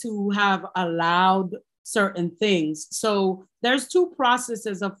had to have allowed certain things. So there's two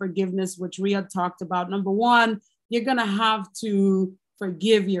processes of forgiveness, which Ria talked about. Number one, you're going to have to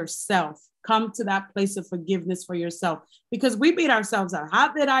forgive yourself. Come to that place of forgiveness for yourself, because we beat ourselves up.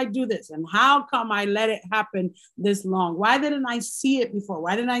 How did I do this? And how come I let it happen this long? Why didn't I see it before?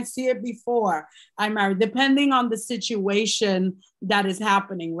 Why didn't I see it before I married? Depending on the situation that is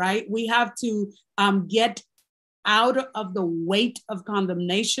happening, right? We have to get out of the weight of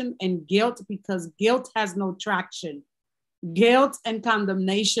condemnation and guilt, because guilt has no traction. Guilt and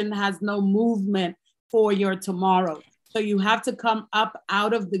condemnation has no movement for your tomorrow. So you have to come up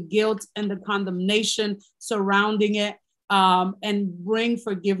out of the guilt and the condemnation surrounding it, and bring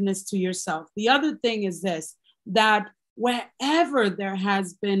forgiveness to yourself. The other thing is this, that wherever there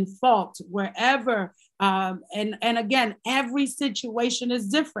has been fault, wherever, and again, every situation is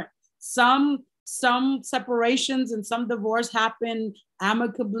different. Some separations and some divorce happen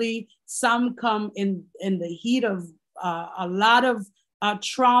amicably. Some come in the heat of a lot of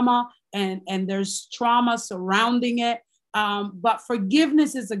trauma, and there's trauma surrounding it. But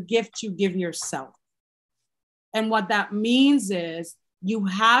forgiveness is a gift you give yourself. And what that means is you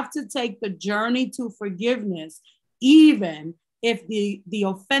have to take the journey to forgiveness, even if the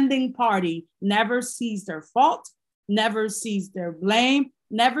offending party never sees their fault, never sees their blame,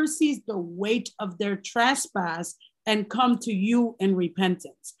 never sees the weight of their trespass, and come to you in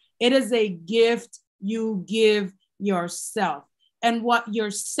repentance. It is a gift you give yourself. And what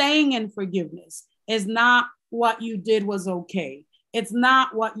you're saying in forgiveness is not what you did was okay. It's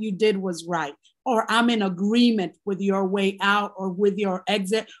not what you did was right, or I'm in agreement with your way out or with your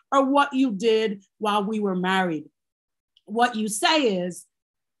exit, or what you did while we were married. What you say is,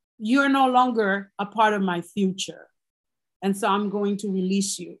 you're no longer a part of my future. And so I'm going to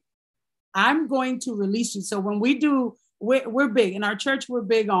release you. I'm going to release you. So when we're big in our church, we're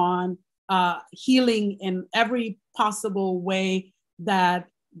big on healing in every possible way that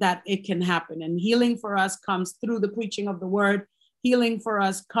it can happen. And healing for us comes through the preaching of the word. Healing for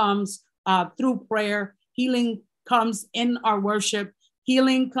us comes through prayer. Healing comes in our worship.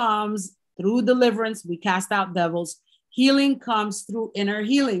 Healing comes through deliverance. We cast out devils. Healing comes through inner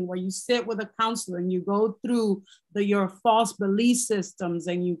healing, where you sit with a counselor and you go through your false belief systems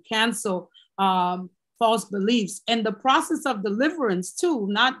and you cancel false beliefs. And the process of deliverance too,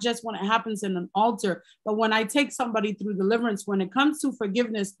 not just when it happens in an altar, but when I take somebody through deliverance, when it comes to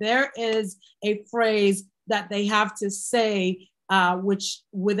forgiveness, there is a phrase that they have to say, which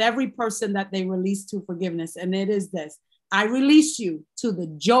with every person that they release to forgiveness. And it is this: I release you to the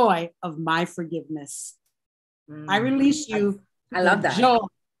joy of my forgiveness. I release you I love that. joy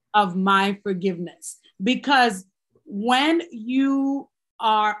of my forgiveness. Because when you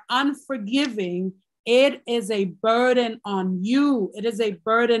are unforgiving, it is a burden on you. It is a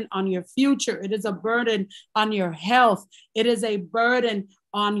burden on your future. It is a burden on your health. It is a burden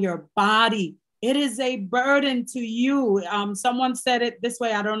on your body. It is a burden to you. Someone said it this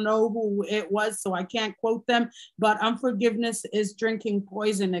way. I don't know who it was, so I can't quote them, but unforgiveness is drinking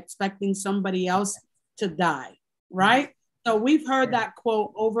poison, expecting somebody else to die, right? So we've heard that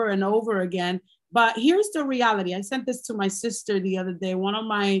quote over and over again, but here's the reality. I sent this to my sister the other day. One of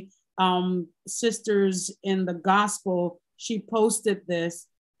my sisters in the gospel, she posted this,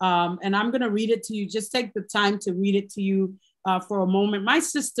 and I'm going to read it to you. Just take the time to read it to you for a moment. My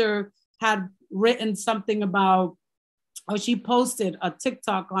sister had written something about, she posted a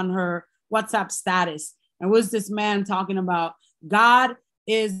TikTok on her WhatsApp status. And it was this man talking about, God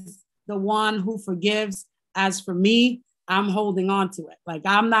is the one who forgives. As for me, I'm holding on to it. Like,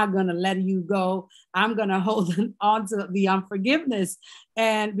 I'm not going to let you go. I'm going to hold on to the unforgiveness.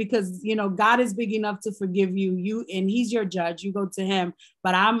 And because, you know, God is big enough to forgive you, and he's your judge, you go to him,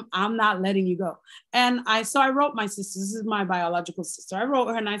 but I'm not letting you go. And I wrote my sister, this is my biological sister. I wrote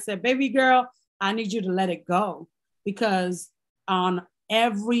her and I said, baby girl, I need you to let it go, because on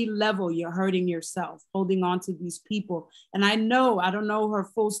every level, you're hurting yourself, holding on to these people. And I don't know her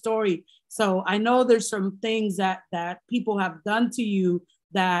full story. So I know there's some things that people have done to you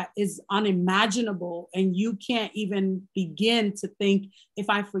that is unimaginable. And you can't even begin to think, if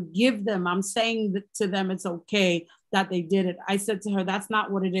I forgive them, I'm saying to them, it's okay that they did it. I said to her, that's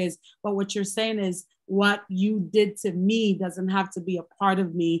not what it is. But what you're saying is, what you did to me doesn't have to be a part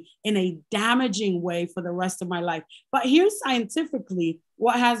of me in a damaging way for the rest of my life. But here's scientifically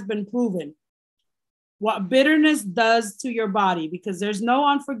what has been proven. What bitterness does to your body, because there's no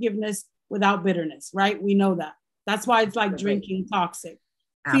unforgiveness without bitterness, right? We know that. That's why it's like drinking toxic.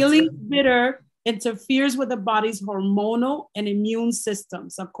 Absolutely. Feeling bitter interferes with the body's hormonal and immune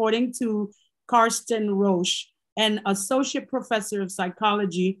systems, according to Karsten Roche, an associate professor of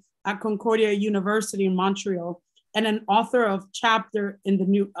psychology at Concordia University in Montreal, and an author of a chapter in the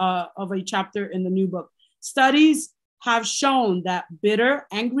new book. Studies have shown that bitter,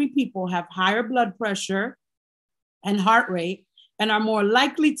 angry people have higher blood pressure and heart rate and are more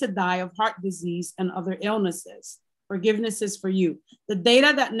likely to die of heart disease and other illnesses. Forgiveness is for you. The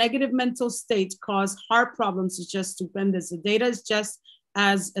data that negative mental states cause heart problems is just stupendous. The data is just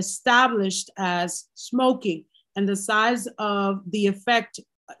as established as smoking, and the size of the effect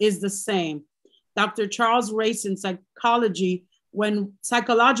is the same. Dr. Charles Race in psychology,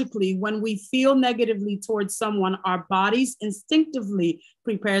 psychologically, when we feel negatively towards someone, our bodies instinctively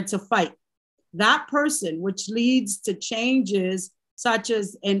prepare to fight that person, which leads to changes such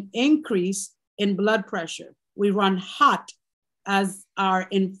as an increase in blood pressure. We run hot as our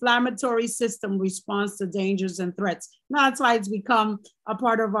inflammatory system responds to dangers and threats. Now, that's why it's become a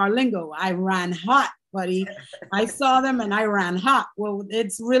part of our lingo. I ran hot, buddy. I saw them and I ran hot. Well,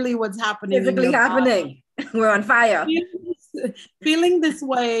 it's really what's happening. Physically happening. We're on fire. Feeling this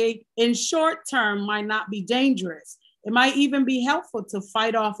way in short term might not be dangerous. It might even be helpful to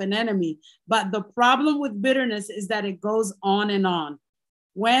fight off an enemy. But the problem with bitterness is that it goes on and on.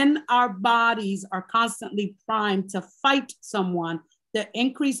 When our bodies are constantly primed to fight someone, the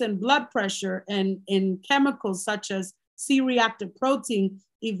increase in blood pressure and in chemicals such as C-reactive protein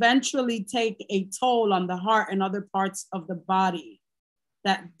eventually take a toll on the heart and other parts of the body.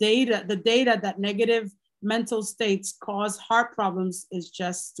 The data that negative mental states cause heart problems is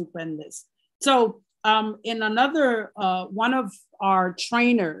just stupendous. So in another, one of our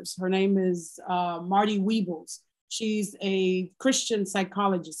trainers, her name is Marty Weebles. She's a Christian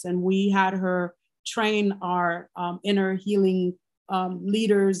psychologist, and we had her train our inner healing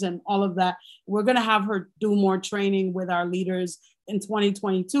leaders and all of that. We're going to have her do more training with our leaders in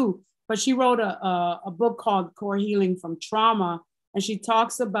 2022. But she wrote a book called Core Healing from Trauma, and she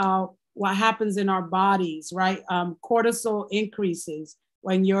talks about what happens in our bodies, right? Cortisol increases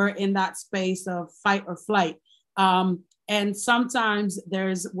when you're in that space of fight or flight. And sometimes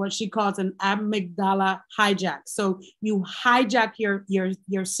there's what she calls an amygdala hijack. So you hijack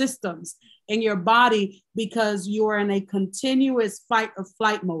your systems in your body because you are in a continuous fight or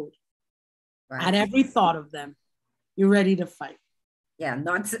flight mode. Right. At every thought of them, you're ready to fight. Yeah,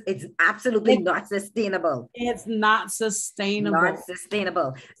 it's absolutely not sustainable. It's not sustainable. Not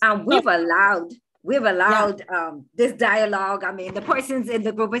sustainable. We've allowed this dialogue. I mean, the persons in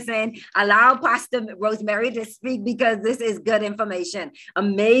the group are saying, allow Pastor Rosemary to speak because this is good information.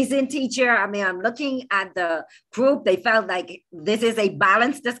 Amazing teacher. I mean, I'm looking at the group. They felt like this is a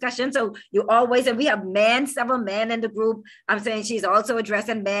balanced discussion. So you always, and we have several men in the group. I'm saying she's also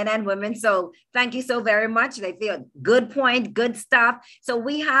addressing men and women. So thank you so very much. They feel good point, good stuff. So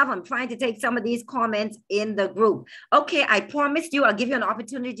I'm trying to take some of these comments in the group. Okay, I promised you, I'll give you an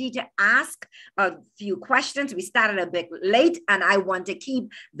opportunity to ask a few questions. We started a bit late and I want to keep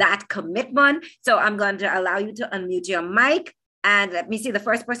that commitment. So I'm going to allow you to unmute your mic and let me see the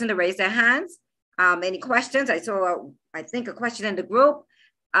first person to raise their hands. Any questions? I saw, I think, a question in the group.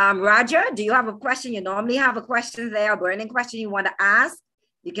 Roger, do you have a question? You normally have a question there, a burning question you want to ask.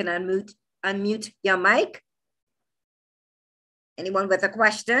 You can unmute your mic. Anyone with a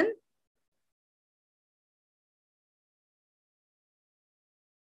question?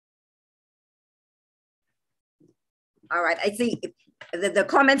 All right, I see the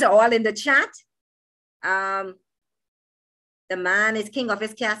comments are all in the chat. The man is king of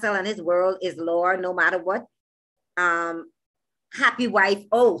his castle and his world is Lord, no matter what. Happy wife,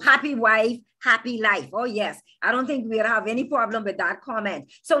 happy wife, happy life. Oh yes, I don't think we'll have any problem with that comment.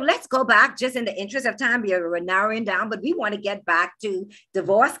 So let's go back, just in the interest of time, we're narrowing down, but we want to get back to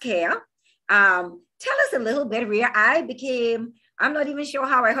divorce care. Tell us a little bit, Rhea. I'm not even sure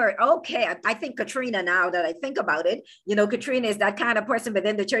how I heard. Okay, I think Katrina, now that I think about it, Katrina is that kind of person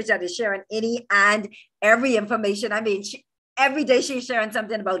within the church that is sharing any and every information. I mean, every day she's sharing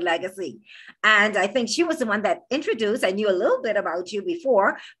something about legacy. And I think she was the one that introduced, I knew a little bit about you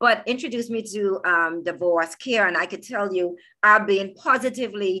before, but introduced me to divorce care. And I could tell you, I've been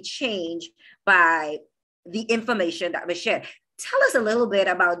positively changed by the information that was shared. tell us a little bit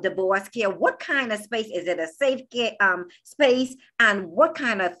about divorce care. What kind of space? Is it a safe care, space? And what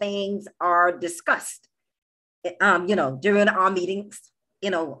kind of things are discussed, during our meetings,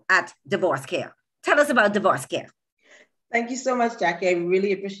 at divorce care? Tell us about divorce care. Thank you so much, Jackie. I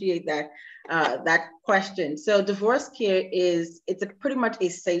really appreciate that question. So divorce care it's pretty much a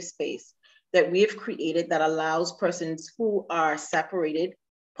safe space that we have created that allows persons who are separated,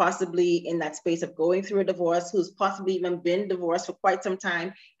 possibly in that space of going through a divorce, who's possibly even been divorced for quite some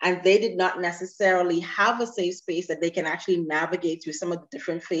time, and they did not necessarily have a safe space that they can actually navigate through some of the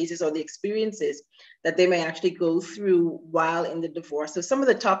different phases or the experiences that they may actually go through while in the divorce. So some of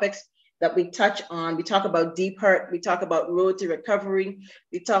the topics that we touch on, we talk about deep hurt, we talk about road to recovery,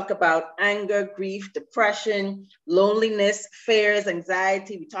 we talk about anger, grief, depression, loneliness, fears,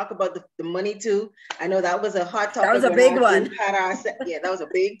 anxiety. We talk about the money too. I know that was a hot topic. That was a big one. Yeah, that was a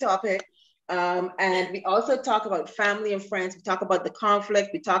big topic. And we also talk about family and friends. We talk about the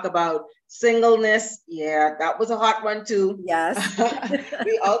conflict. We talk about singleness. Yeah, that was a hot one too. Yes.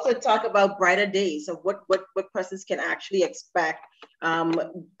 We also talk about brighter days. So what persons can actually expect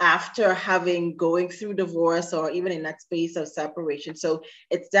after going through divorce or even in that space of separation. So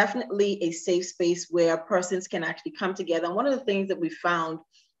it's definitely a safe space where persons can actually come together. And one of the things that we found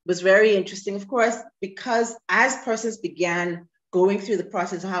was very interesting, of course, because as persons began going through the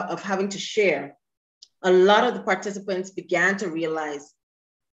process of having to share, a lot of the participants began to realize,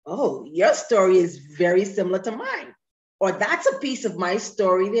 oh, your story is very similar to mine. Or that's a piece of my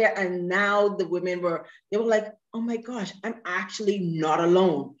story there. And now the women were like, oh my gosh, I'm actually not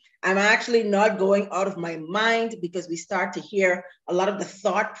alone. I'm actually not going out of my mind, because we start to hear a lot of the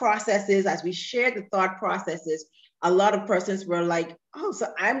thought processes. As we shared the thought processes, a lot of persons were like, oh, so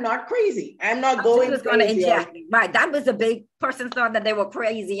I'm not crazy. I'm not going crazy. Right. That was a big person thought that they were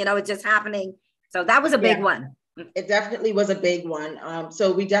crazy, it's just happening. So that was a big one. It definitely was a big one.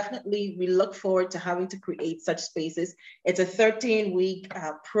 So we look forward to having to create such spaces. It's a 13-week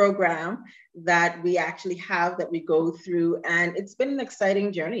program that we actually have that we go through. And it's been an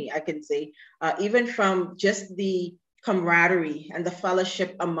exciting journey, I can say, even from just the camaraderie and the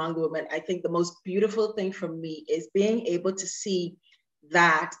fellowship among women. I think the most beautiful thing for me is being able to see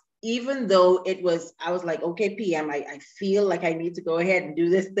that even though I was like, okay, PM, I feel like I need to go ahead and do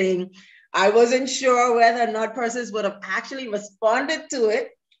this thing. I wasn't sure whether or not persons would have actually responded to it.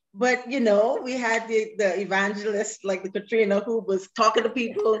 But, we had the evangelist like the Katrina who was talking to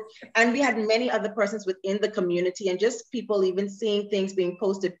people, and we had many other persons within the community and just people even seeing things being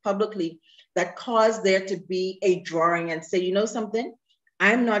posted publicly that caused there to be a drawing and say, something,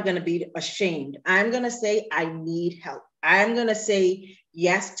 I'm not going to be ashamed. I'm going to say I need help. I'm going to say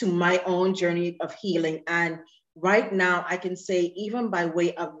yes to my own journey of healing. And right now, I can say, even by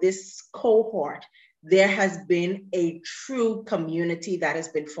way of this cohort, there has been a true community that has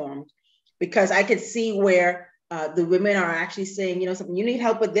been formed, because I could see where the women are actually saying, something, you need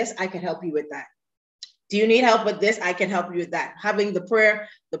help with this, I can help you with that. Do you need help with this? I can help you with that. Having the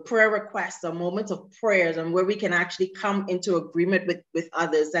prayer requests, or moments of prayers, and where we can actually come into agreement with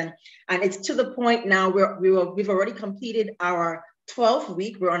others. And it's to the point now where we've already completed our 12th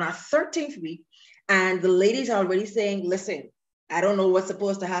week. We're on our 13th week. And the ladies are already saying, listen, I don't know what's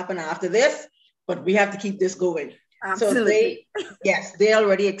supposed to happen after this, but we have to keep this going. Absolutely. So they're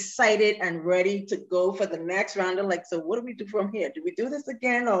already excited and ready to go for the next round. They're like, so what do we do from here? Do we do this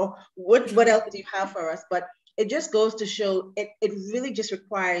again? Or what else do you have for us? But it just goes to show it really just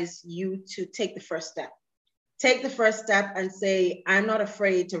requires you to take the first step. Take the first step and say, I'm not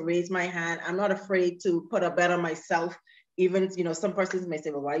afraid to raise my hand. I'm not afraid to put a bet on myself. Even, some persons may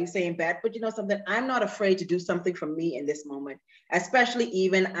say, well, why are you saying bet? But something, I'm not afraid to do something for me in this moment, especially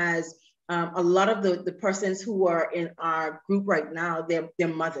even as a lot of the persons who are in our group right now, they're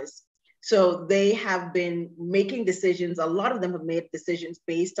mothers. So they have been making decisions. A lot of them have made decisions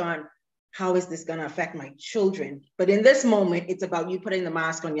based on, how is this going to affect my children? But in this moment, it's about you putting the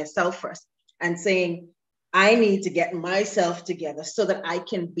mask on yourself first and saying, I need to get myself together so that I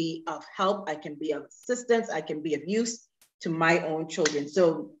can be of help, I can be of assistance, I can be of use to my own children.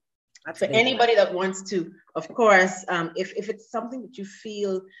 So for anybody that wants to, of course, if it's something that you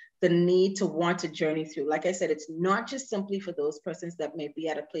feel the need to want to journey through, like I said, it's not just simply for those persons that may be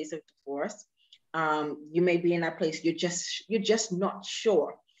at a place of divorce. You may be in that place, you're just not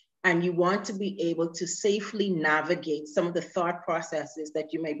sure. And you want to be able to safely navigate some of the thought processes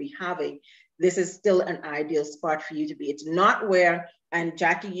that you may be having. This is still an ideal spot for you to be. It's not where, and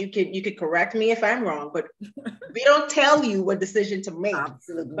Jackie, you could correct me if I'm wrong, but we don't tell you what decision to make.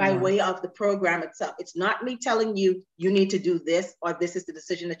 Absolutely. By way of the program itself. It's not me telling you, you need to do this, or this is the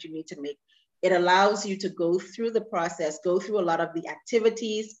decision that you need to make. It allows you to go through the process, go through a lot of the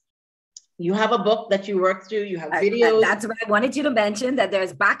activities. You have a book that you work through, you have videos. That's what I wanted you to mention, that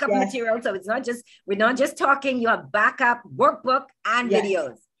there's backup material. So it's not just, we're not just talking, you have backup workbook and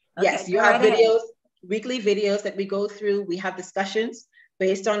videos. Okay, yes, you have videos, weekly videos that we go through. We have discussions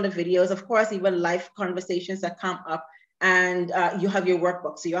based on the videos, of course, even live conversations that come up, and you have your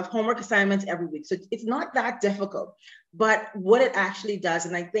workbook. So you have homework assignments every week. So it's not that difficult, but what it actually does,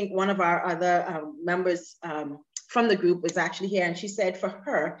 and I think one of our other members from the group was actually here, and she said for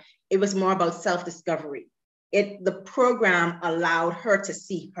her, it was more about self-discovery. The program allowed her to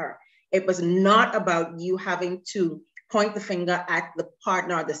see her. It was not about you having to point the finger at the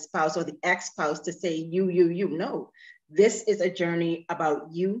partner or the spouse or the ex-spouse to say, you. No, this is a journey about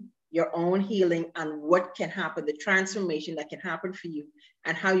you, your own healing, and what can happen, the transformation that can happen for you,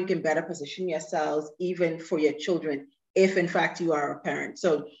 and how you can better position yourselves, even for your children, if in fact you are a parent.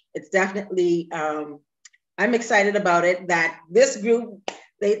 So it's definitely, I'm excited about it, that this group,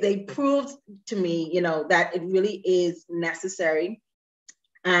 they proved to me, you know, that it really is necessary.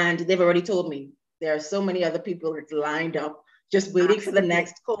 And they've already told me there are so many other people that's lined up, just waiting for the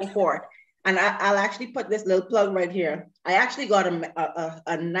next cohort. And I'll actually put this little plug right here. I actually got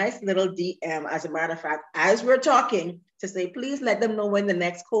a nice little DM, as a matter of fact, as we're talking, to say, please let them know when the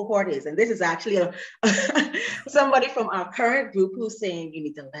next cohort is. And this is actually somebody from our current group who's saying you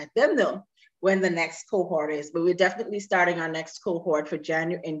need to let them know when the next cohort is. But we're definitely starting our next cohort for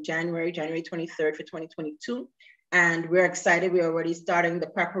January 23rd for 2022. And we're excited. We're already starting the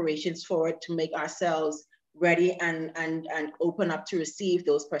preparations for it to make ourselves ready and open up to receive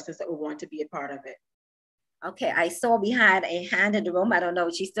those persons that will want to be a part of it. Okay, I saw we had a hand in the room. I don't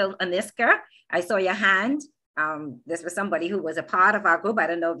know, she's still Aniska. I saw your hand. This was somebody who was a part of our group. I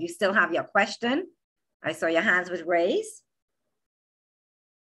don't know if you still have your question. I saw your hands was raised.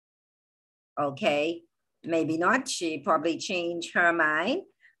 Okay, maybe not. She probably changed her mind.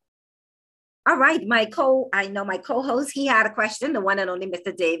 All right, I know my co-host, he had a question, the one and only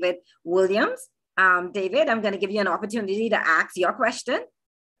Mr. David Williams. David, I'm going to give you an opportunity to ask your question.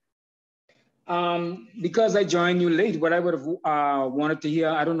 Because I joined you late, what I would have wanted to hear,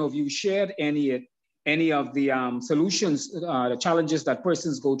 I don't know if you shared any of the solutions, the challenges that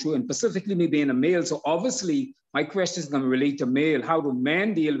persons go through, and specifically me being a male. So obviously my question is going to relate to male. How do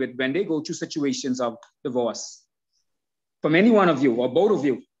men deal with when they go through situations of divorce? From any one of you or both of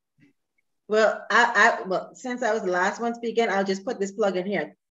you. Well, well, since I was the last one speaking, I'll just put this plug in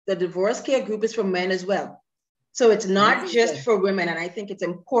here. The divorce care group is for men as well. So it's not just for women. And I think it's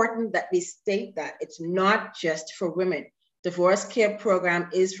important that we state that it's not just for women. Divorce care program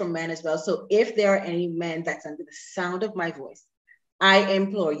is for men as well. So if there are any men that's under the sound of my voice, I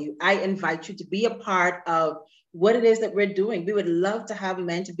implore you, I invite you to be a part of what it is that we're doing. We would love to have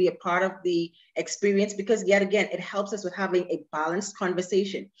men to be a part of the experience, because yet again, it helps us with having a balanced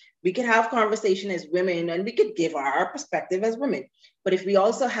conversation. We could have conversation as women and we could give our perspective as women. But if we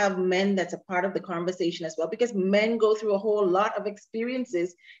also have men that's a part of the conversation as well, because men go through a whole lot of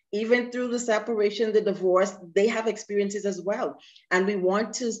experiences, even through the separation, the divorce, they have experiences as well. And we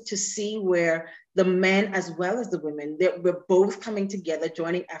want to see where the men as well as the women, we're both coming together,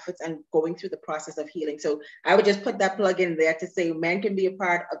 joining efforts and going through the process of healing. So I would just put that plug in there to say men can be a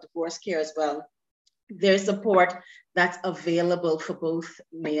part of divorce care as well. There's support that's available for both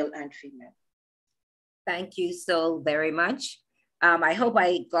male and female. Thank you so very much. I hope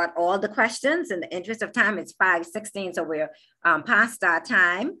I got all the questions. In the interest of time, it's 5:16, so we're past our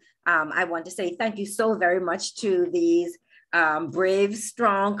time. I want to say thank you so very much to these brave,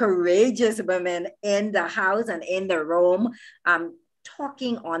 strong, courageous women in the house and in the room,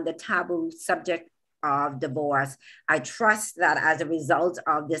 talking on the taboo subject of divorce. I trust that as a result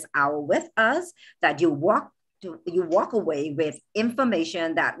of this hour with us, that you walk away with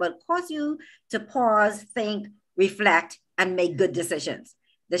information that will cause you to pause, think, reflect, and make good decisions.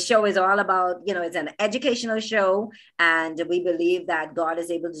 The show is all about, it's an educational show, and we believe that God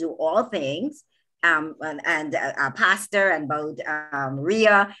is able to do all things. And our pastor and both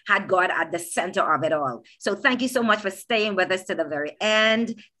Ria had God at the center of it all. So thank you so much for staying with us to the very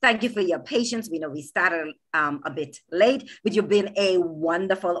end. Thank you for your patience. We know we started a bit late, but you've been a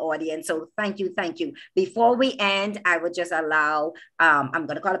wonderful audience. So thank you. Thank you. Before we end, I would just allow, I'm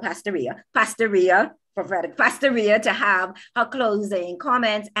going to call it Pastor Ria, prophetic Pastor Ria, to have her closing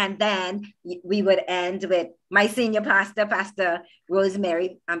comments, and then we would end with my senior pastor, Pastor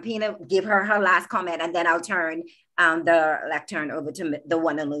Rosemary Pina, give her last comment, and then I'll turn the lectern over to the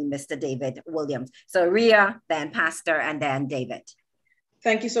one and only Mr. David Williams. So Ria, then Pastor, and then David.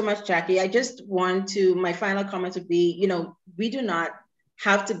 Thank you so much, Jackie. I just want to, my final comment would be, we do not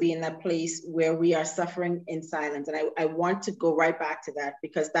have to be in that place where we are suffering in silence. And I want to go right back to that,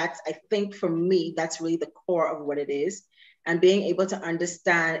 because that's, I think for me, that's really the core of what it is. And being able to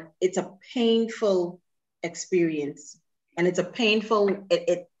understand it's a painful experience. And it's a painful,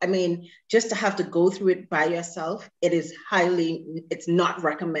 I mean, just to have to go through it by yourself, it's not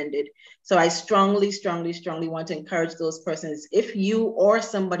recommended. So I strongly, strongly, strongly want to encourage those persons, if you or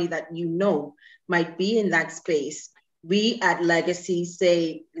somebody that you know might be in that space, we at Legacy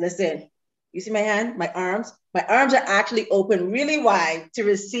say, listen, you see my hand, my arms are actually open really wide to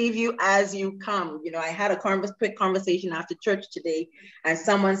receive you as you come. You know, I had a quick conversation after church today, and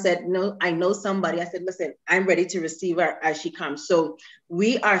someone said, no, I know somebody. I said, listen, I'm ready to receive her as she comes. So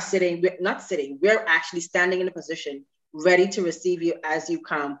we're actually standing in a position ready to receive you as you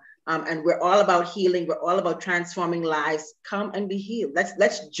come. And we're all about healing. We're all about transforming lives. Come and be healed.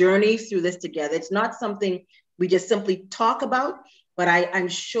 Let's journey through this together. It's not something we just simply talk about, but I'm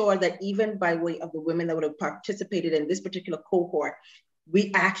sure that even by way of the women that would have participated in this particular cohort,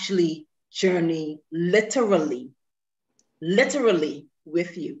 we actually journey literally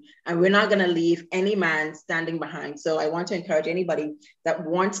with you. And we're not going to leave any man standing behind. So I want to encourage anybody that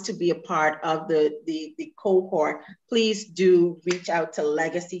wants to be a part of the cohort, please do reach out to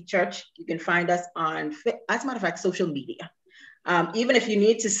Legacy Church. You can find us on, as a matter of fact, social media. Even if you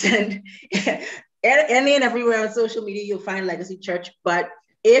need to send any and everywhere on social media, you'll find Legacy Church. But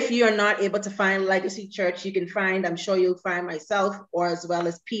if you're not able to find Legacy Church, you can find, I'm sure you'll find myself, or as well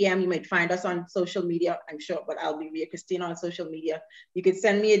as PM. You might find us on social media, I'm sure, but I'll be Ria Christina on social media. You can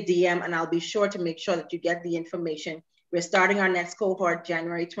send me a DM and I'll be sure to make sure that you get the information. We're starting our next cohort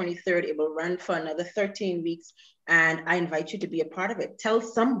January 23rd. It will run for another 13 weeks. And I invite you to be a part of it. Tell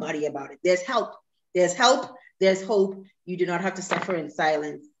somebody about it. There's help. There's help. There's hope. You do not have to suffer in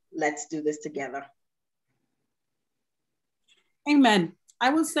silence. Let's do this together. Amen. I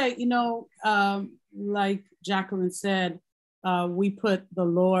will say, you know, like Jacqueline said, we put the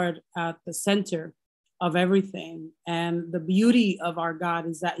Lord at the center of everything. And the beauty of our God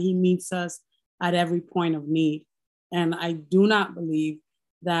is that he meets us at every point of need. And I do not believe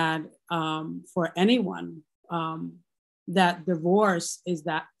that for anyone, that divorce is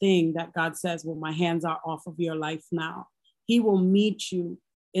that thing that God says, well, my hands are off of your life now. He will meet you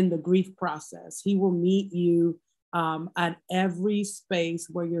in the grief process. He will meet you at every space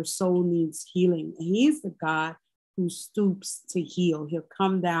where your soul needs healing. He's the God who stoops to heal. He'll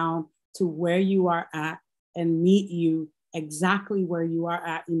come down to where you are at and meet you exactly where you are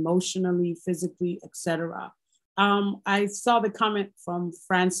at, emotionally, physically, etc. I saw the comment from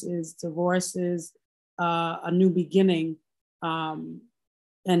Francis, divorce is a new beginning and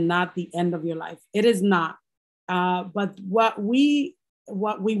not the end of your life. It is not. But what we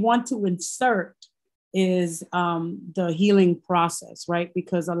want to insert is the healing process, right?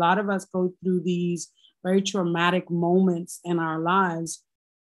 Because a lot of us go through these very traumatic moments in our lives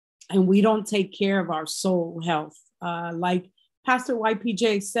and we don't take care of our soul health. Like Pastor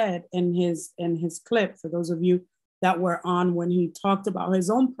YPJ said in his clip, for those of you that were on when he talked about his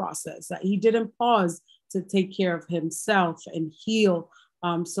own process, that he didn't pause to take care of himself and heal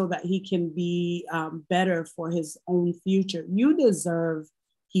so that he can be better for his own future. You deserve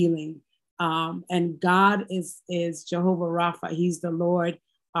healing. And God is Jehovah Rapha. He's the Lord,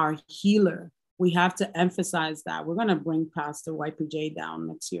 our healer. We have to emphasize that. We're going to bring Pastor YPJ down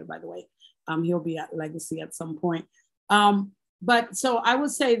next year, by the way. He'll be at Legacy at some point. But so I would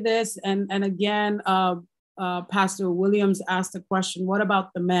say this, and again, Pastor Williams asked the question, what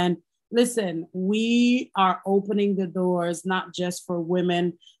about the men? Listen, we are opening the doors, not just for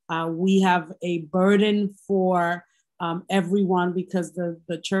women. We have a burden for everyone, because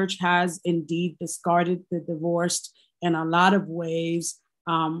the church has indeed discarded the divorced in a lot of ways,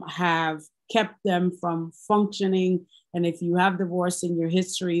 have kept them from functioning. And if you have divorce in your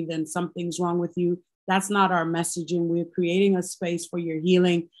history, then something's wrong with you. That's not our messaging. We're creating a space for your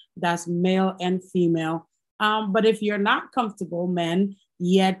healing that's male and female. But if you're not comfortable, men,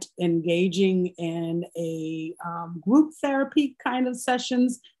 yet engaging in a group therapy kind of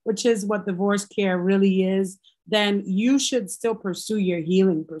sessions, which is what divorce care really is, then you should still pursue your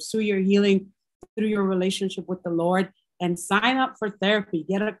healing through your relationship with the Lord, and sign up for therapy,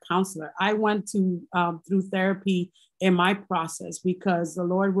 get a counselor. I went to through therapy in my process because the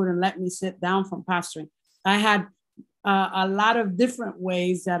Lord wouldn't let me sit down from pastoring. I had a lot of different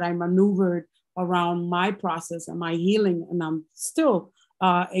ways that I maneuvered around my process and my healing, and I'm still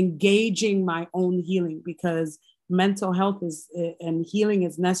engaging my own healing, because mental health and healing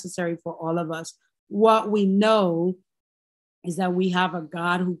is necessary for all of us. What we know is that we have a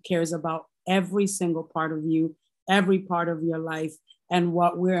God who cares about every single part of you, every part of your life, And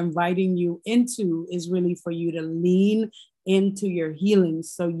what we're inviting you into is really for you to lean into your healing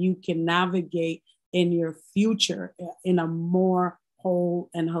so you can navigate in your future in a more whole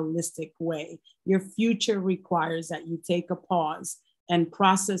and holistic way. Your future requires that you take a pause and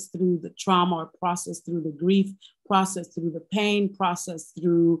process through the trauma, process through the grief, process through the pain, process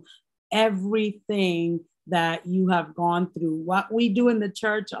through everything that you have gone through. What we do in the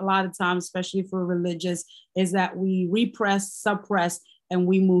church a lot of times, especially for religious, is that we repress, suppress, and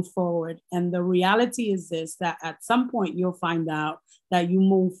we move forward. And the reality is this, that at some point you'll find out that you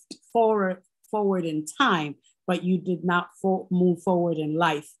moved forward in time, but you did not move forward in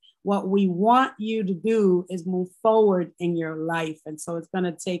life. What we want you to do is move forward in your life. And so it's going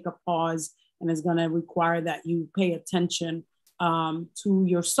to take a pause, and it's going to require that you pay attention to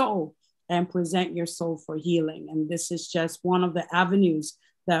your soul and present your soul for healing. And this is just one of the avenues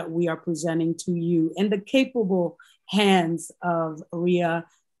that we are presenting to you in the capable hands of Ria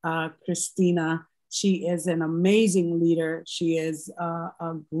Christina. She is an amazing leader. She is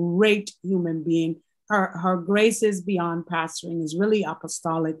a great human being. Her grace is beyond pastoring, is really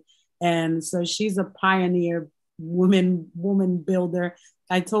apostolic. And so she's a pioneer woman builder.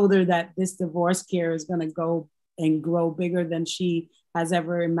 I told her that this divorce care is going to go and grow bigger than she has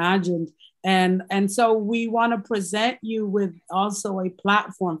ever imagined. And so we want to present you with also a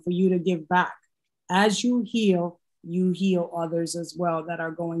platform for you to give back. As you heal others as well that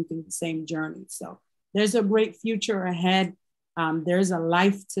are going through the same journey. So there's a great future ahead. There's a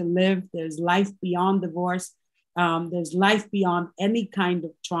life to live. There's life beyond divorce. There's life beyond any kind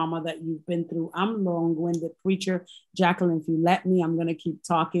of trauma that you've been through. I'm a long-winded preacher. Jacqueline, if you let me, I'm going to keep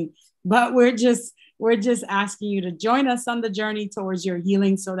talking. But we're just asking you to join us on the journey towards your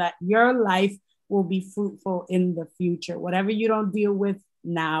healing so that your life will be fruitful in the future. Whatever you don't deal with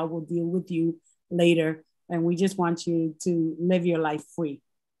now will deal with you later. And we just want you to live your life free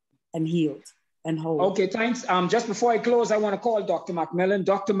and healed and whole. Okay, thanks. Just before I close, I want to call Dr. Macmillan.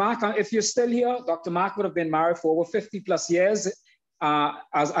 Dr. Mark, if you're still here, Dr. Mark would have been married for over 50 plus years,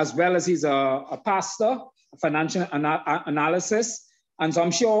 as well as he's a pastor, a financial analysis. And so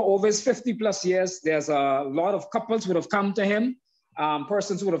I'm sure over his 50 plus years, there's a lot of couples would have come to him,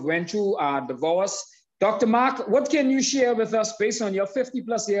 persons would have went through divorce. Dr. Mark, what can you share with us based on your 50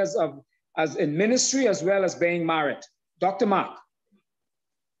 plus years of as in ministry as well as being married? Dr. Mark.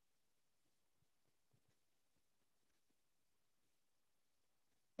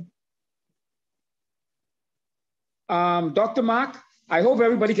 Dr. Mark, I hope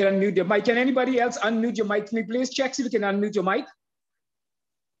everybody can unmute their mic. Can anybody else unmute your mic for me, please? Check see if you can unmute your mic.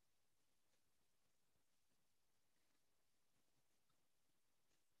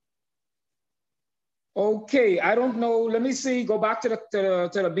 Okay, I don't know. Let me see. Go back to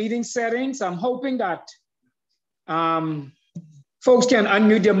the meeting settings. I'm hoping that folks can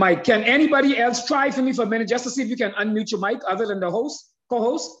unmute their mic. Can anybody else try for me for a minute just to see if you can unmute your mic other than the host,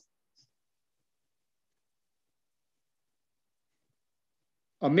 co-host?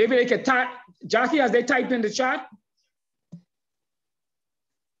 Or maybe they could type. Jackie, as they type in the chat.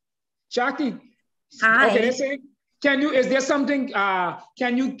 Jackie. Hi. Okay, they're saying, is there something,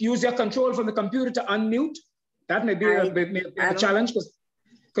 can you use your control from the computer to unmute? That may be a challenge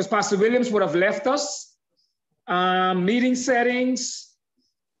because Pastor Williams would have left us. Meeting settings,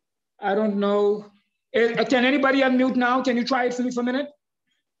 I don't know. Can anybody unmute now? Can you try it for me for a minute?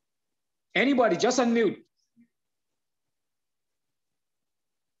 Anybody, just unmute.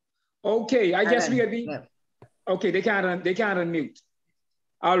 Okay, I guess okay, they can't unmute.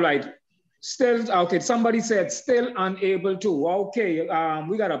 All right. Still, okay, somebody said still unable to. Okay,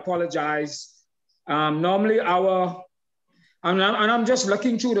 we gotta apologize. Normally I'm just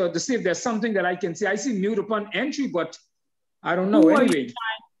looking through to see if there's something that I can see. I see mute upon entry, but I don't know. Who anyway. Are you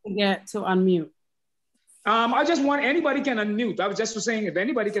trying to get to unmute? I just want anybody can unmute. I was just saying if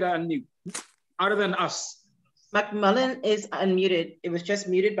anybody could unmute other than us. Macmillan is unmuted. It was just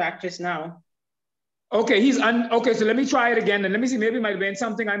muted back just now. Okay, okay, so let me try it again and let me see, maybe it might have been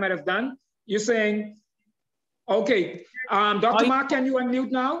something I might have done. You're saying, okay, Dr. Mark, can you unmute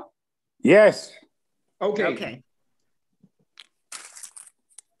now? Yes. Okay. Okay.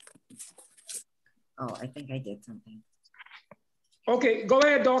 Oh, I think I did something. Okay, go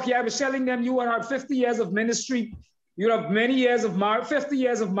ahead, Doc. Yeah, I was telling them you have 50 years of ministry. You have many years of 50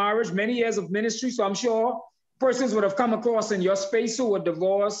 years of marriage, many years of ministry. So I'm sure persons would have come across in your space who were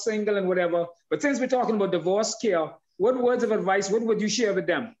divorced, single, and whatever. But since we're talking about divorce care, what words of advice, what would you share with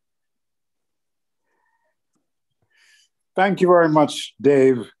them? Thank you very much,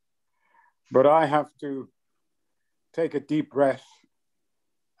 Dave. But I have to take a deep breath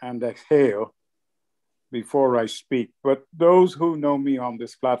and exhale before I speak, but those who know me on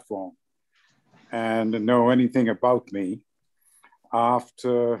this platform and know anything about me,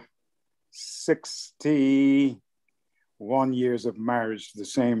 after 61 years of marriage to the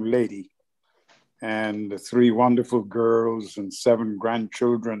same lady and 3 wonderful girls and 7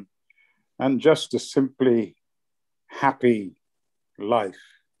 grandchildren, and just a simply happy life.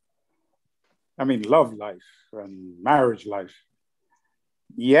 I mean, love life and marriage life.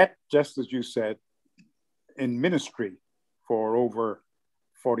 Yet, just as you said, in ministry for over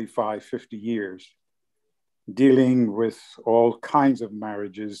 45, 50 years, dealing with all kinds of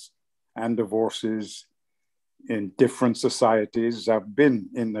marriages and divorces in different societies. I've been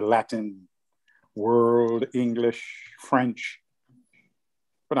in the Latin world, English, French,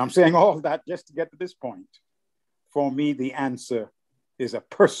 but I'm saying all that just to get to this point. For me, the answer is a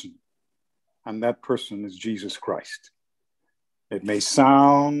person, and that person is Jesus Christ. It may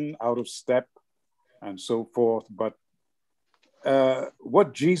sound out of step and so forth, but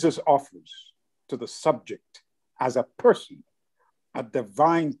what Jesus offers to the subject as a person, a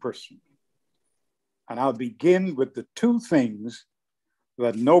divine person. And I'll begin with the 2 things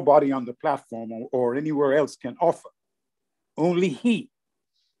that nobody on the platform or anywhere else can offer. Only he.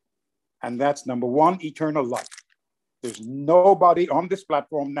 And that's number 1, eternal life. There's nobody on this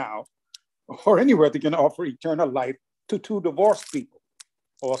platform now or anywhere that can offer eternal life to 2 divorced people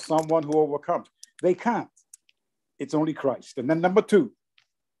or someone who overcomes. They can't. It's only Christ. And then number 2,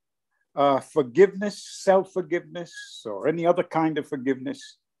 forgiveness, self-forgiveness, or any other kind of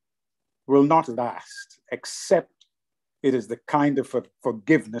forgiveness will not last, except it is the kind of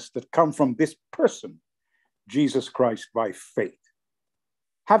forgiveness that comes from this person, Jesus Christ, by faith.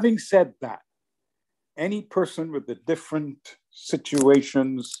 Having said that, any person with the different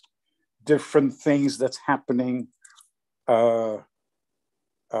situations, different things that's happening, how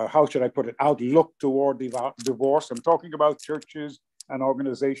should I put it, outlook toward divorce. I'm talking about churches and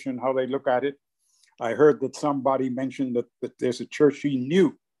organization, how they look at it. I heard that somebody mentioned that there's a church he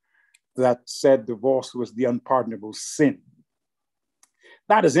knew that said divorce was the unpardonable sin.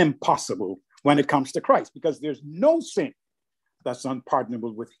 That is impossible when it comes to Christ, because there's no sin that's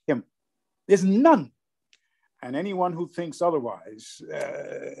unpardonable with him. There's none. And anyone who thinks otherwise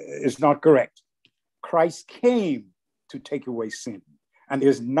is not correct. Christ came to take away sin, and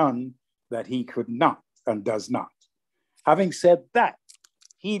there's none that he could not and does not. Having said that,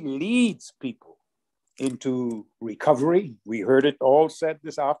 he leads people into recovery. We heard it all said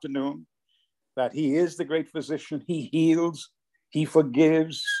this afternoon, that he is the great physician. He heals, he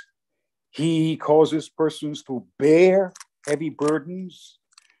forgives, he causes persons to bear heavy burdens.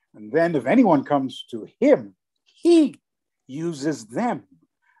 And then if anyone comes to him, he uses them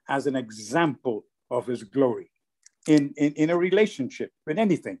as an example of his glory in a relationship, in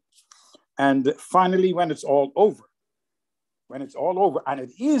anything. And finally, when it's all over, and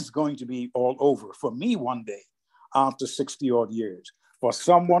it is going to be all over for me one day after 60 odd years, for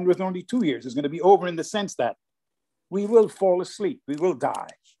someone with only 2 years, it's going to be over in the sense that we will fall asleep, we will die.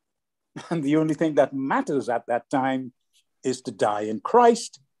 And the only thing that matters at that time is to die in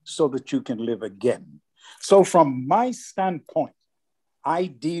Christ so that you can live again. So from my standpoint, I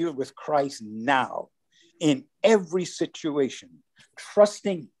deal with Christ now in every situation,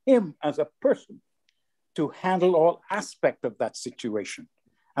 trusting him as a person to handle all aspects of that situation.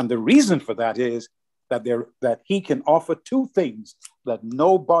 And the reason for that is that he can offer 2 things that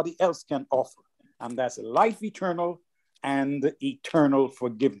nobody else can offer, and that's life eternal and eternal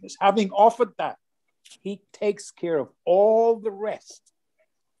forgiveness. Having offered that, he takes care of all the rest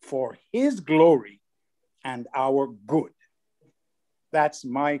for his glory and our good. That's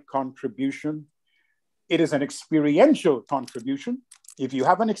my contribution. It is an experiential contribution. If you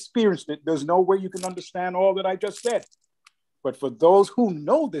haven't experienced it, there's no way you can understand all that I just said. But for those who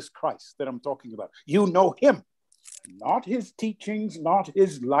know this Christ that I'm talking about, you know him, not his teachings, not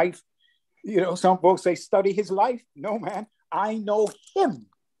his life. You know, some folks say, study his life. No, man, I know him.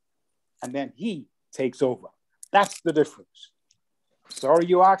 And then he takes over. That's the difference. Sorry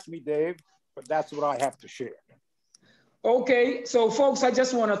you asked me, Dave, but that's what I have to share. Okay, so folks, I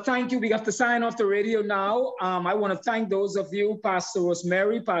just want to thank you. We have to sign off the radio now. I want to thank those of you, Pastor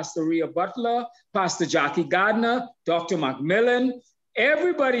Rosemary, Pastor Rhea Butler, Pastor Jackie Gardner, Dr. Macmillan,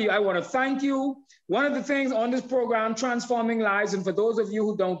 everybody, I want to thank you. One of the things on this program, Transforming Lives, and for those of you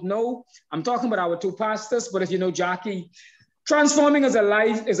who don't know, I'm talking about our 2 pastors, but if you know Jackie, Transforming as a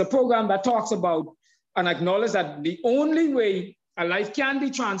Life is a program that talks about and acknowledges that the only way a life can be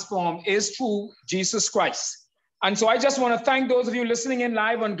transformed is through Jesus Christ. And so I just want to thank those of you listening in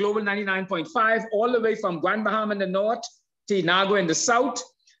live on Global 99.5, all the way from Grand Bahama in the north to Inagua in the south.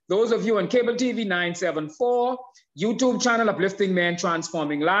 Those of you on cable TV 974, YouTube channel Uplifting Men,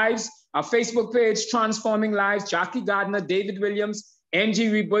 Transforming Lives, our Facebook page, Transforming Lives, Jackie Gardner, David Williams, Angie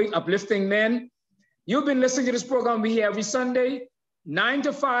Reboit, Uplifting Men. You've been listening to this program we hear every Sunday, 9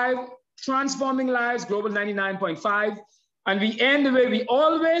 to 5, Transforming Lives, Global 99.5. And we end the way we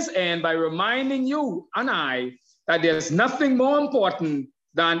always end by reminding you and I that there's nothing more important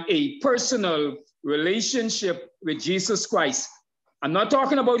than a personal relationship with Jesus Christ. I'm not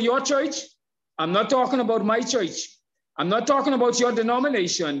talking about your church. I'm not talking about my church. I'm not talking about your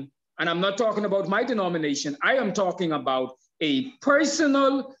denomination. And I'm not talking about my denomination. I am talking about a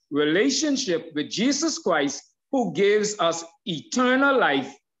personal relationship with Jesus Christ, who gives us eternal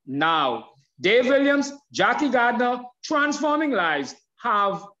life now. Dave Williams, Jackie Gardner, Transforming Lives.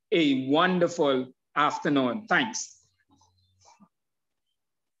 Have a wonderful afternoon. Thanks.